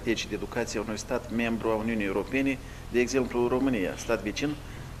politicii strategice de educație a unui stat membru a Uniunii Europene, de exemplu România, stat vicin,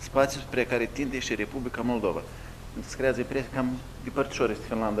 spațiu spre care tinde și Republica Moldova. Îți creează impresia cam depărțișor este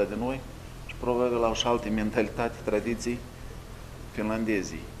Finlanda de noi și probabil au și alte mentalitate, tradiții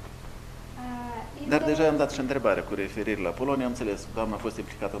finlandezii. Dar deja am dat și întrebarea cu referire la Polonia, am înțeles, doamna a fost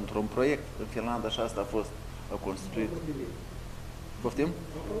implicată într-un proiect în Finlanda și asta a constituit Poftim?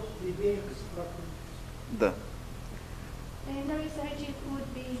 Da. In the research, it would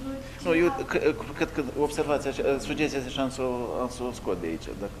be good to Nu, eu have- cred că observația, sugestia așa am să o scot de aici,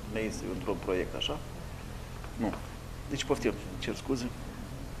 dacă nu este într-un proiect așa. Nu. Deci poftim, cer scuze.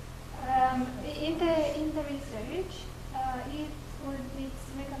 in the research, it's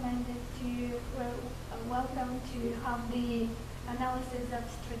recommended to welcome to have the analysis of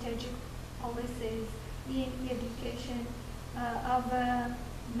strategic policies in education of a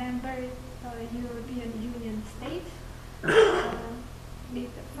member European Union state.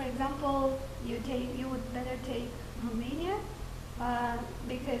 For example, you would better take Romania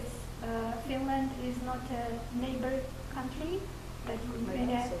because Finland is not a neighbor country, but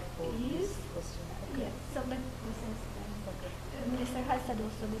Romania is. Yes, so but this is Mr. Has said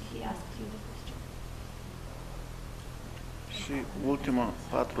also that he asked you the question. Și ultima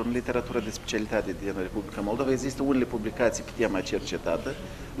 4, în literatură de specialitate din Republica Moldova, există unele publicații pe tema cercetată.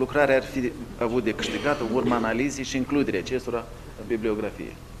 Lucrarea ar fi avut de câștigat în urma analizei și includerea acestora în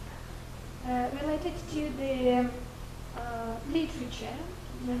bibliografie. Related to the literature,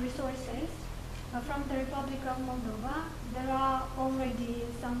 the resources from the Republic of Moldova, there are already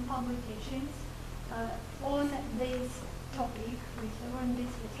some publications on this topic, on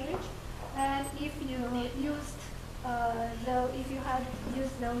this research, and if you had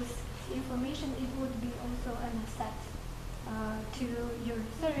used those information, it would be also an asset to your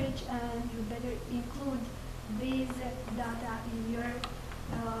research, and you better include these data in your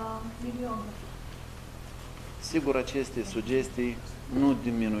bibliography. Sigur, aceste sugestii nu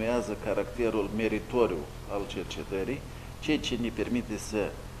diminuează caracterul meritoriu al cercetării, ceea ce ne permite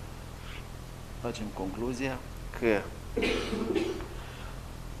să facem concluzia că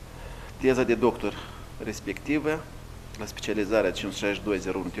teza de doctor respectivă, la specializarea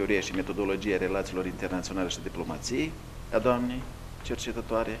 56201, teoria și metodologia relațiilor internaționale și diplomației, a doamnei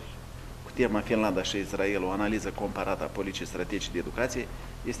cercetătoare, cu tema Finlanda și Israel, o analiză comparată a politicii strategice de educație,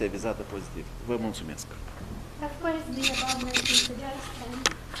 este avizată pozitiv. Vă mulțumesc! Of course, the above-mentioned suggestion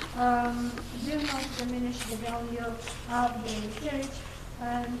do not diminish the value of the research.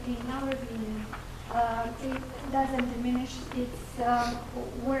 In our opinion, it doesn't diminish its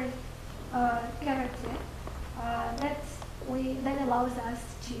worth character. That allows us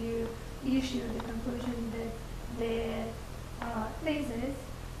to issue the conclusion that the thesis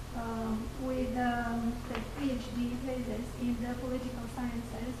with the PhD thesis in the political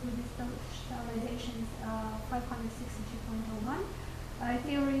sciences with the specializations 562.01,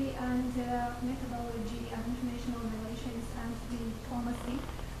 theory and methodology of international relations and diplomacy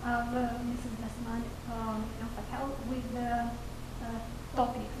of Mrs. DASMAN El-Fahel with the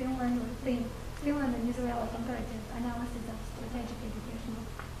topic Finland and Israel, a comparative analysis of strategic educational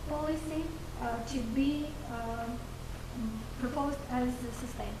policy to be proposed as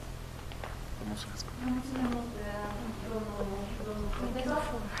sustained.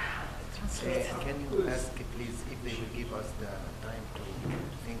 Can you ask, please, if they will give us the time to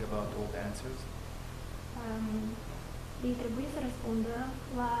think about all the answers? Ei trebuie să răspundă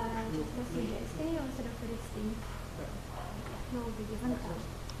la aceste sugestii, o să referiți timp. Nu o să given time.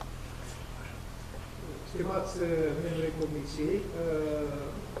 Stimați membrii Comisiei,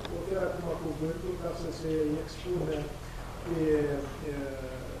 ofer acum cuvântul ca să se expună pe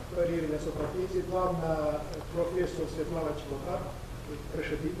păririle asupra tezei doamna profesor Svetlana Cilotar,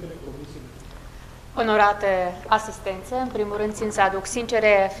 președintele Comisiei. Onorată asistență, în primul rând țin să aduc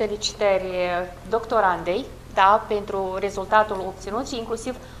sincere felicitări doctorandei, da, pentru rezultatul obținut și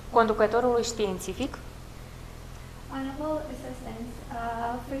inclusiv conducătorului științific. Honorable assistants,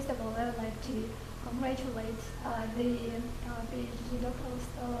 first of all, I would like to congratulate the PhD doctoral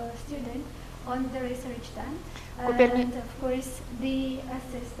student on the research done, and of course the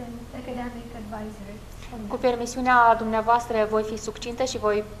assistant academic advisor. Cu permisiunea dumneavoastră voi fi succintă și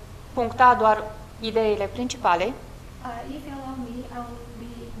voi puncta doar ideile principale. If you allow me, I will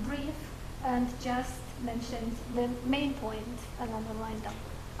be brief and just mention the main point and underline them.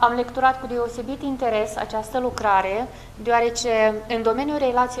 Am lecturat cu deosebit interes această lucrare, deoarece în domeniul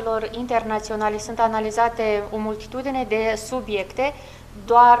relațiilor internaționale sunt analizate o multitudine de subiecte,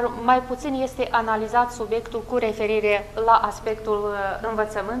 doar mai puțin este analizat subiectul cu referire la aspectul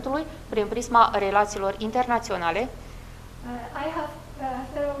învățământului prin prisma relațiilor internaționale. I have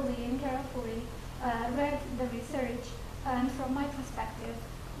thoroughly and carefully read the research, and from my perspective,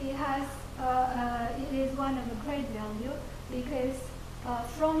 it is one of a great value because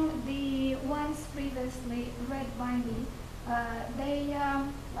from the ones previously read by me, they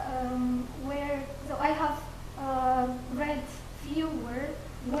were, so I have read fewer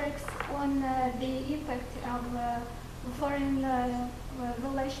works on the impact of foreign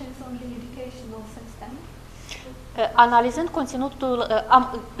relations on the educational system. Analizând conținutul, am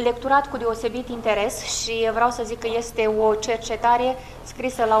lecturat cu deosebit interes și vreau să zic că este o cercetare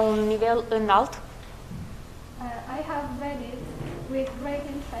scrisă la un nivel înalt. I have read it with great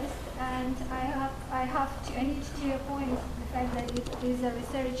interest, and I need to point the fact that it is a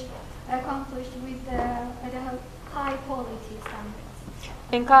research accomplished with at a high quality standards.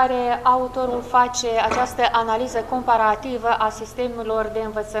 În care autorul face această analiză comparativă a sistemelor de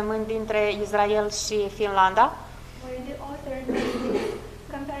învățământ dintre Israel și Finlanda. Where the author makes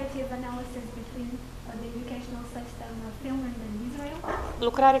comparative analysis between the educational system of Finland and Israel.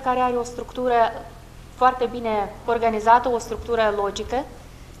 Lucrare care are o structură foarte bine organizată, o structură logică.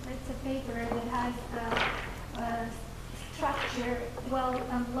 It's a paper that has a structure well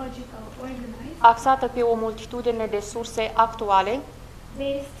and logical organized. Axată pe o multitudine de surse actuale.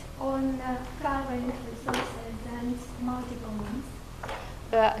 Based on current resources and multiple means.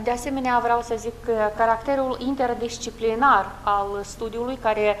 De asemenea, vreau să zic că caracterul interdisciplinar al studiului,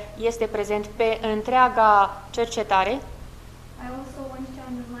 care este prezent pe întreaga cercetare. I also want to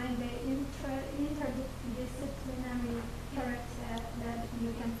underline the interdisciplinary character that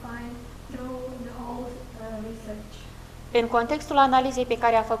you can find through the whole research. În contextul analizei pe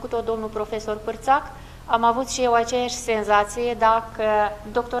care a făcut-o domnul profesor Pârțac, am avut și eu aceeași senzație dacă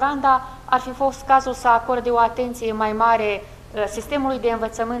doctoranda ar fi fost cazul să acorde o atenție mai mare sistemului de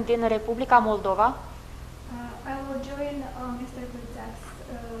învățământ din Republica Moldova. I will join Mr. Pârțac's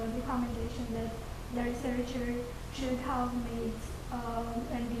recommendation that the researcher should have made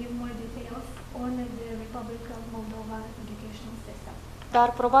and give more details on the Republic of Moldova educational system. Dar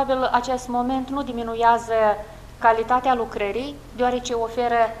probabil acest moment nu diminuează calitatea lucrării, deoarece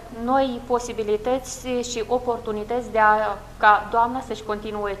oferă noi posibilități și oportunități ca doamna să-și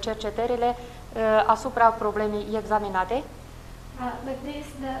continue cercetările asupra problemei examinate. But this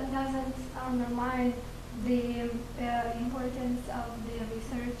doesn't undermine the importance of the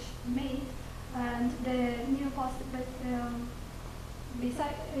research made and the new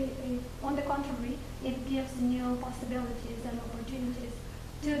on the contrary, it gives new possibilities and opportunities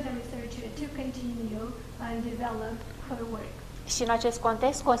to the researcher to continue and develop her work. Și în acest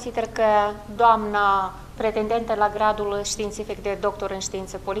context consider că doamna pretendentă la gradul științific de doctor în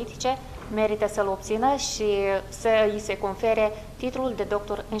științe politice merită să-l obțină și să îi se confere titlul de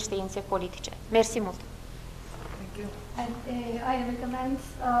doctor în științe politice. Mersi mult! Thank you. And I recommend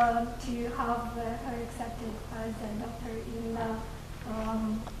to have her accepted as a doctor in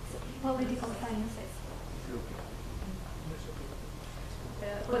political sciences.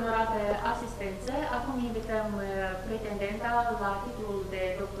 Onorată asistență, acum invităm pretendenta la titlul de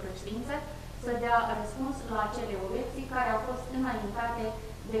doctor în știință să dea răspuns la cele obiecții care au fost înaintate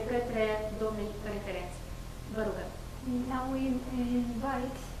de către domnii referenți. Vă rugăm. Now we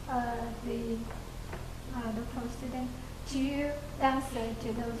invite the doctoral student to answer to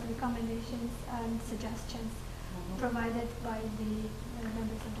those recommendations and suggestions provided by the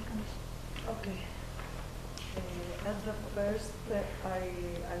members of the commission. Okay. At the first,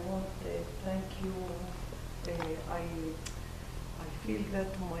 I want to thank you. I feel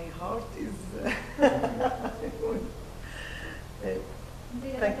that my heart is.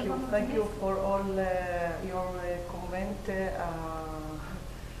 Thank you for all your comment.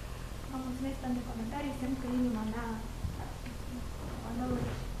 Vă mulțumesc pentru comentarii, simt că inima mea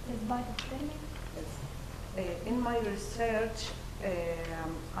dezbate puternic. In my research,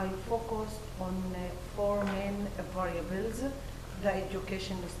 I focused on 4 main variables: the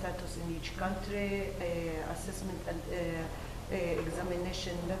education status in each country, assessment and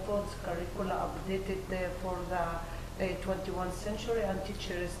examination methods, curricula updated for the 21st century, and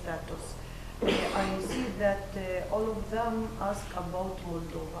teacher status. I see that all of them ask about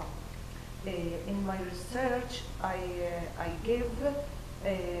Moldova. In my research, I gave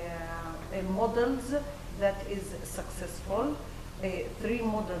models that is successful. 3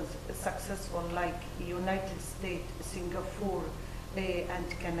 models successful, like United States, Singapore, and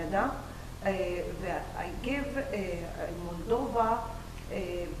Canada. That I give Moldova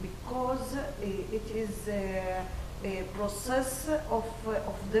because it is a process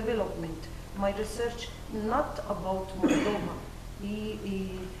of development. My research not about Moldova.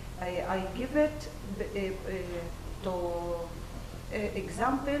 I give it to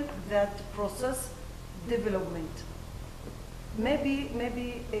example that process development. Maybe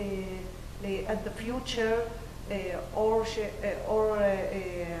at the future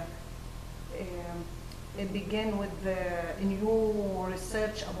begin with a new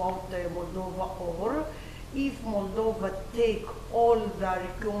research about Moldova, or if Moldova take all the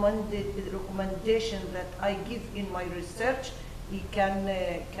recommendations that I give in my research, it can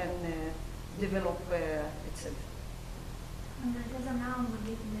develop itself. În teza mea am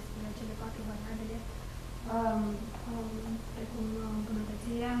vorbit despre cele 4 variabile, precum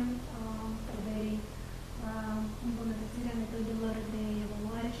îmbunătățirea prevederii, îmbunătățirea metodelor de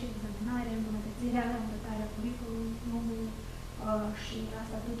evaluare și examinare, îmbunătățirea, îndotarea curriculumului și a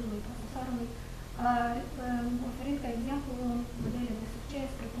statutului profesorului, oferind ca exemplu modele de succes,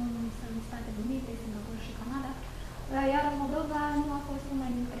 precum sunt Statele Unite, Singapore și Canada, iar Moldova nu a fost una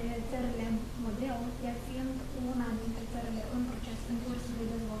dintre țările model, ea fiind una dintre țările în proces, în cursul de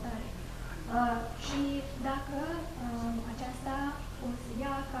dezvoltare. Și dacă aceasta o să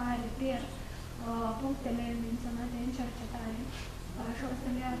ia ca reper punctele menționate în cercetare și o să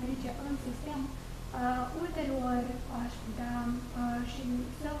le aplice în sistem, ulterior aș putea și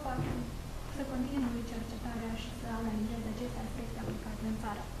să continui cercetarea și să analizez aceste aspecte aplicate în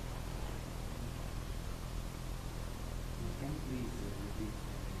țară. Can you please repeat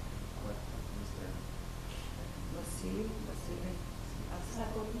what Mr. Vasilii,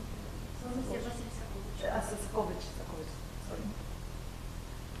 Sacovici, sorry.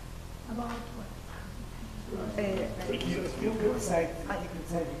 About what? You could cite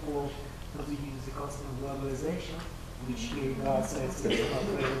for procedures the concept of globalization, which he regards as not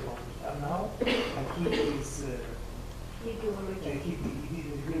available now, and he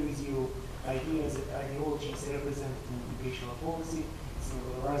didn't agree with you. Ideas and ideologies represent educational policy, so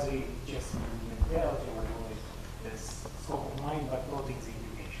rather just mentality or the scope of mind, but not in the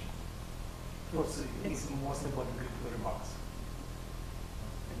education. Of course, it's the most important remarks.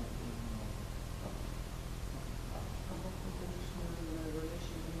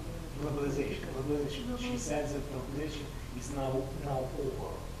 Globalization. She says that globalization is now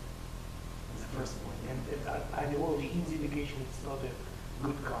over. That's the first point. And ideology in the education is not a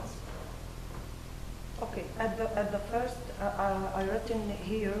good concept. Okay, at the first, I written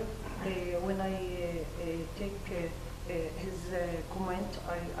here, when I take his comment,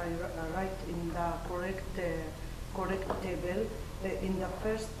 I write in the correct table, in the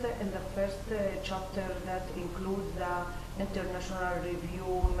first chapter that includes the international review,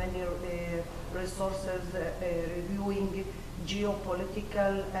 many resources reviewing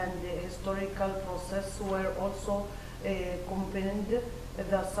geopolitical and historical process were also combined.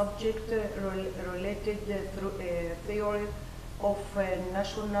 The subject related through theory of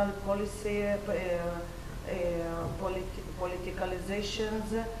national policy, politicalizations,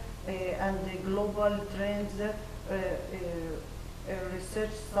 and the global trends,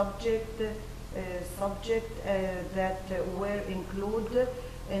 research subject that were included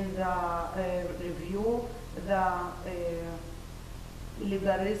in the review, the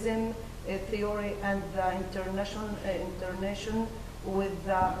liberalism theory and the international with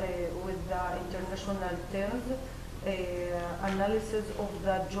the international terms, analysis of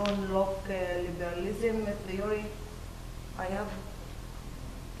the John Locke liberalism theory. I have.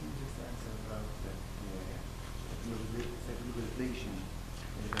 Can you just answer about the globalization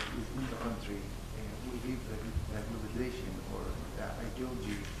that is in the country? We give the globalization or the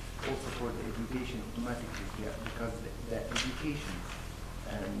ideology also for the education automatically, because the education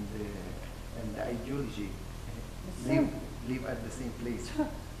and the ideology live at the same place.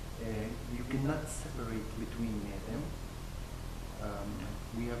 You cannot separate between them.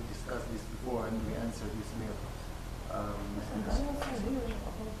 We have discussed this before and we answered this mail.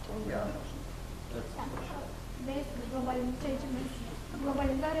 Yeah.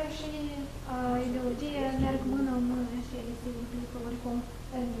 Globalizarea și ideologia merg mână în mână și ele se implică oricum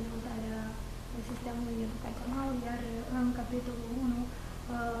în dezvoltarea sistemului educațional, iar în capitolul 1,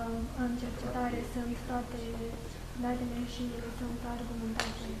 în cercetare, sunt toate datele și sunt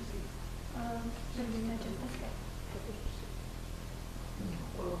argumentate privind acest aspect.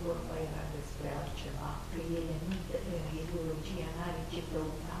 Acolo vorba era despre altceva, că ideologia nu are ce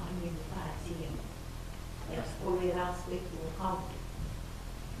căuta în educație. Iar acolo era aspectul altul.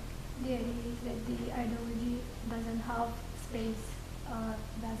 There is that the ideology doesn't have space,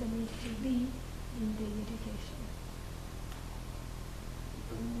 doesn't need to be in the education.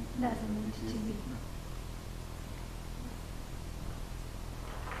 Doesn't need to be.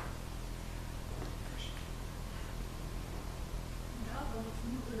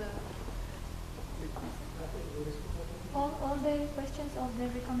 All the questions of the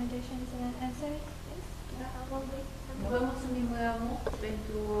recommendations and answers, yes? Vă mulțumim mult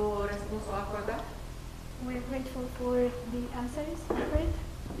pentru răspunsul acordat. We're grateful for the answers offered.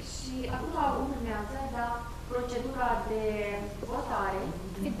 Și acum urmează procedura de votare.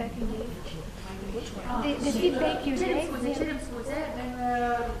 Feedback indeed. The feedback you gave.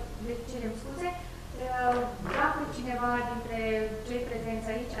 Cerem scuze. Dacă cineva dintre cei prezenți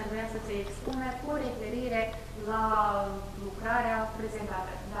aici ar vrea să se expună cu referire la lucrarea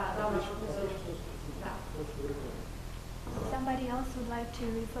prezentată. Da, doamna profesor. Da. Somebody else would like to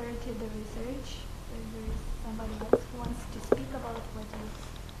refer to the research? If there is somebody else who wants to speak about what you...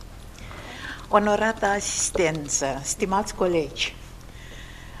 Onorată asistență, stimați colegi,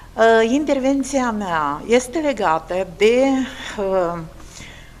 intervenția mea este legată de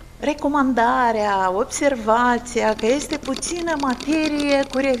recomandarea, observația că este puțină materie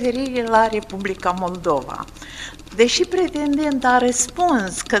cu referire la Republica Moldova. Deși pretendent a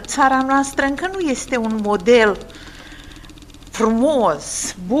răspuns că țara noastră încă nu este un model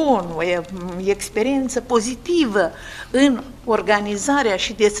frumos, bun, o experiență pozitivă în organizarea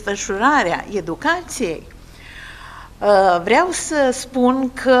și desfășurarea educației, vreau să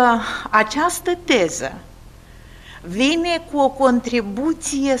spun că această teză vine cu o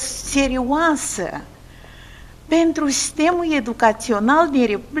contribuție serioasă pentru sistemul educațional din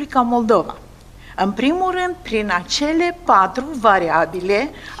Republica Moldova. În primul rând, prin acele 4 variabile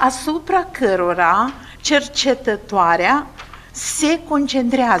asupra cărora cercetătoarea se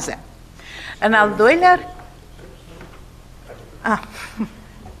concentrează. În al doilea rând,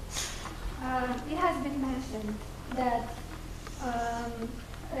 it has been mentioned that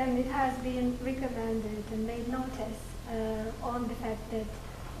and it has been recommended and made notice on the fact that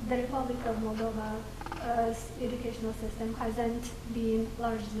the Republic of Moldova's educational system hasn't been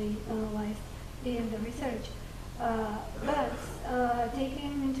largely analyzed in the research. But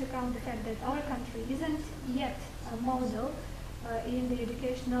taking into account the fact that our country isn't yet a model in the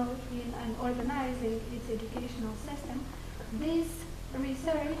educational, and organizing its educational system, this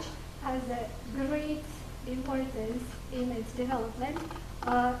research has a great importance in its development,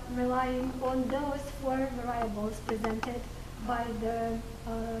 relying on those 4 variables presented by the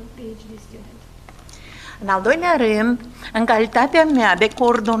PhD student. În al doilea rând, în calitatea mea de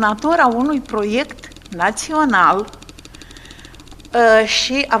coordonator a unui proiect național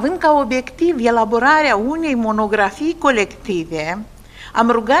și având ca obiectiv elaborarea unei monografii colective, am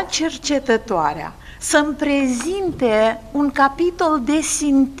rugat cercetătoarea să-mi prezinte un capitol de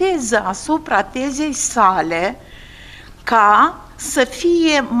sinteză asupra tezei sale, ca să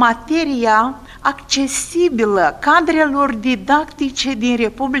fie materia accesibilă cadrelor didactice din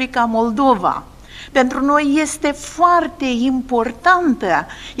Republica Moldova. Pentru noi este foarte importantă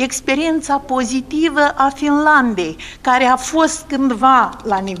experiența pozitivă a Finlandei, care a fost cândva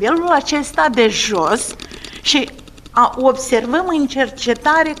la nivelul acesta de jos și observăm în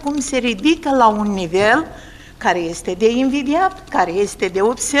cercetare cum se ridică la un nivel care este de invidiat, care este de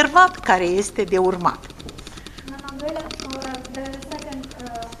observat, care este de urmat. The second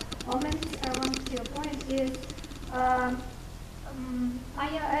moment I want to point is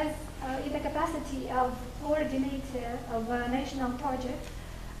in the capacity of coordinator of a national project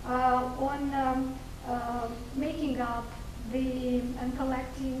on making up and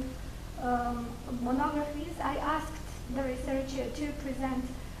collecting monographies, I asked the researcher to present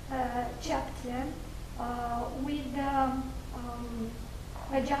a chapter with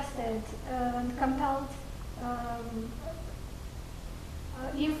adjusted and compiled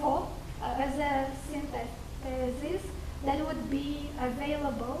info as a synthesis that would be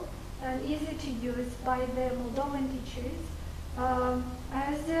available and easy to use by the Moldovan teachers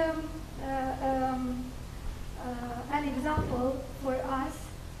as an example for us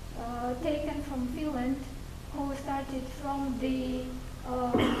taken from Finland, who started from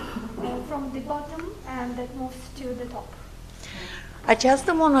the bottom and that moves to the top.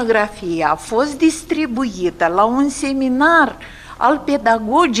 Această monografie a fost distribuită la un seminar al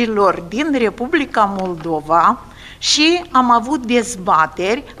pedagogilor din Republica Moldova și am avut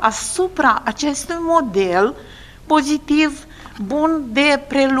dezbateri asupra acestui model pozitiv, bun de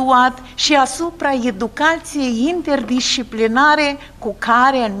preluat și asupra educației interdisciplinare cu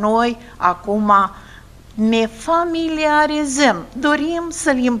care noi acum ne familiarizăm. Dorim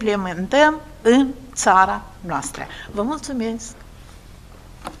să-l implementăm în țara noastră. Vă mulțumesc!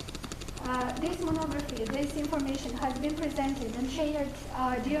 This monography, this information has been presented and shared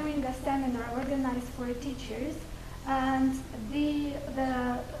during a seminar organized for teachers, and the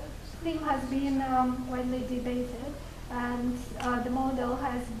theme has been widely debated, and the model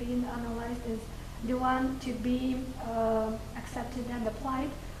has been analyzed as the one to be accepted and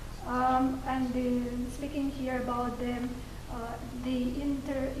applied. And speaking here about the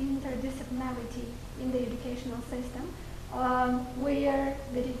interdisciplinarity in the educational system, where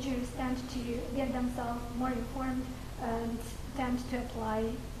the teachers tend to get themselves more informed and tend to apply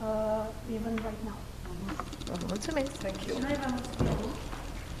even right now. Mulțumesc. Thank you. Noi vă mulțumim.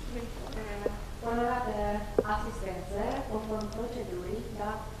 Onorată asistență, conform procedurii,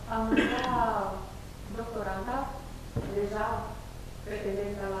 da, am dat doctoranda, deja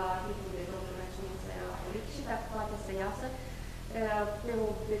pretendentă la titlul de doctor în științe politice, dacă poate să iasă pe o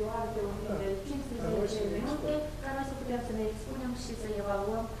perioadă de 15 minute, ca noi să putem să ne expunem și să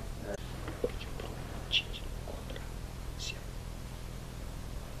evaluăm.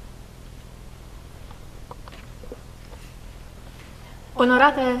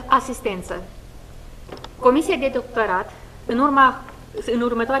 Onorată asistență, Comisia de doctorat, în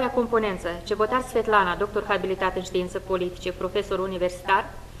următoarea componență, Cebotar Svetlana, doctor habilitat în științe politice, profesor universitar,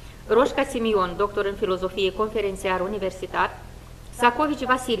 Roșca Simion, doctor în filozofie, conferențiar universitar, Sacovici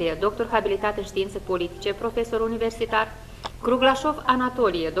Vasilii, doctor habilitat în științe politice, profesor universitar, Kruglașov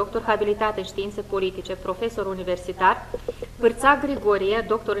Anatolie, doctor habilitat în științe politice, profesor universitar, Pârța Grigorie,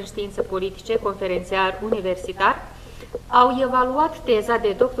 doctor în științe politice, conferențiar universitar, au evaluat teza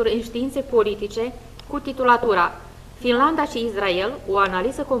de doctor în științe politice cu titulatura Finlanda și Israel, o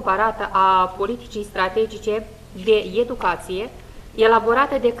analiză comparată a politicii strategice de educație,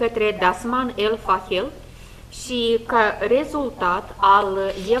 elaborată de către DASMAN El-Fahel și ca rezultat al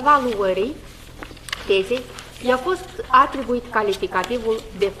evaluării tezei i-a fost atribuit calificativul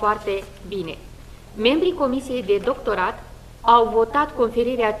de foarte bine. Membrii Comisiei de doctorat au votat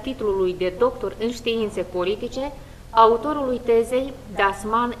conferirea titlului de doctor în științe politice autorului tezei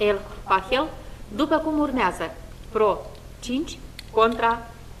DASMAN El-Fahel, după cum urmează: pro 5, contra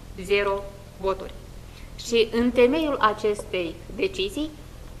 0 voturi. Și în temeiul acestei decizii,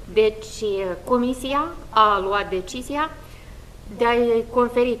 deci Comisia a luat decizia de a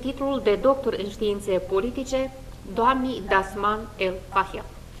conferi titlul de doctor în științe politice doamnei DASMAN El-Fahel.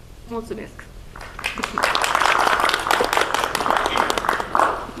 Mulțumesc!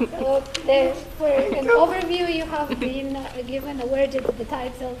 For an overview, you have been given, awarded the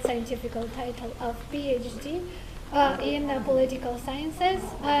title, scientific title of PhD in political sciences,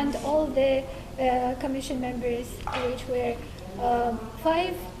 and all the commission members, which were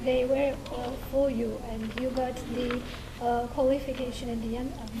 5, they were for you, and you got the qualification in the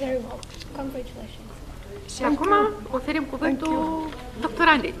end very well. Congratulations. Și acum oferim cuvântul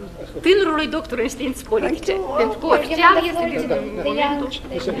doctorandei, tânărului doctor în științe politice, pentru că oficial este din momentul...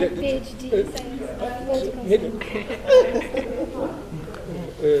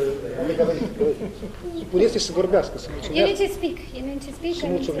 Spuneți să vorbească, să mulțumească, să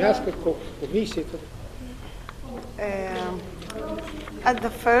mulțumească comisiei. At the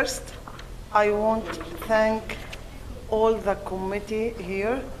first, I want to thank all the committee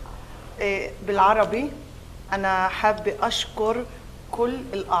here بالعربي. أنا حابة أشكر كل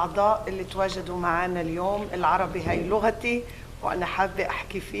الأعضاء اللي تواجدوا معنا اليوم. العربي هي لغتي وأنا حابة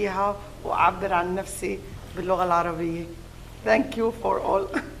أحكي فيها وأعبر عن نفسي باللغة العربية. Thank you for all.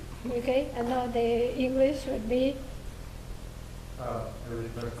 Okay, and now the English would be. I will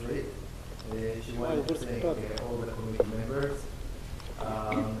translate. She wanted to thank all the committee members,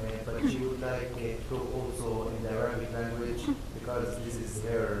 but she would like to also in the Arabic language, because this is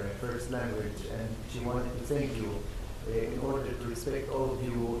her first language, and she wanted to thank you in order to respect all of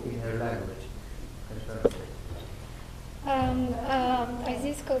you in her language. A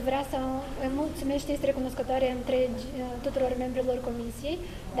zis că vrea să îi mulțumește, este recunoscătoare tuturor membrilor comisiei,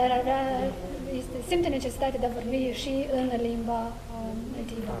 dar simte necesitatea de a vorbi și în limba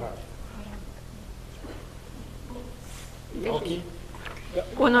nativă. Okay.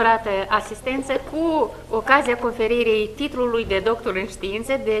 Onorată asistență, cu ocazia conferirii titlului de doctor în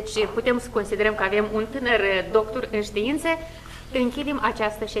științe, deci putem să considerăm că avem un tânăr doctor în științe, închidem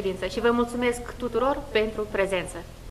această ședință și vă mulțumesc tuturor pentru prezență.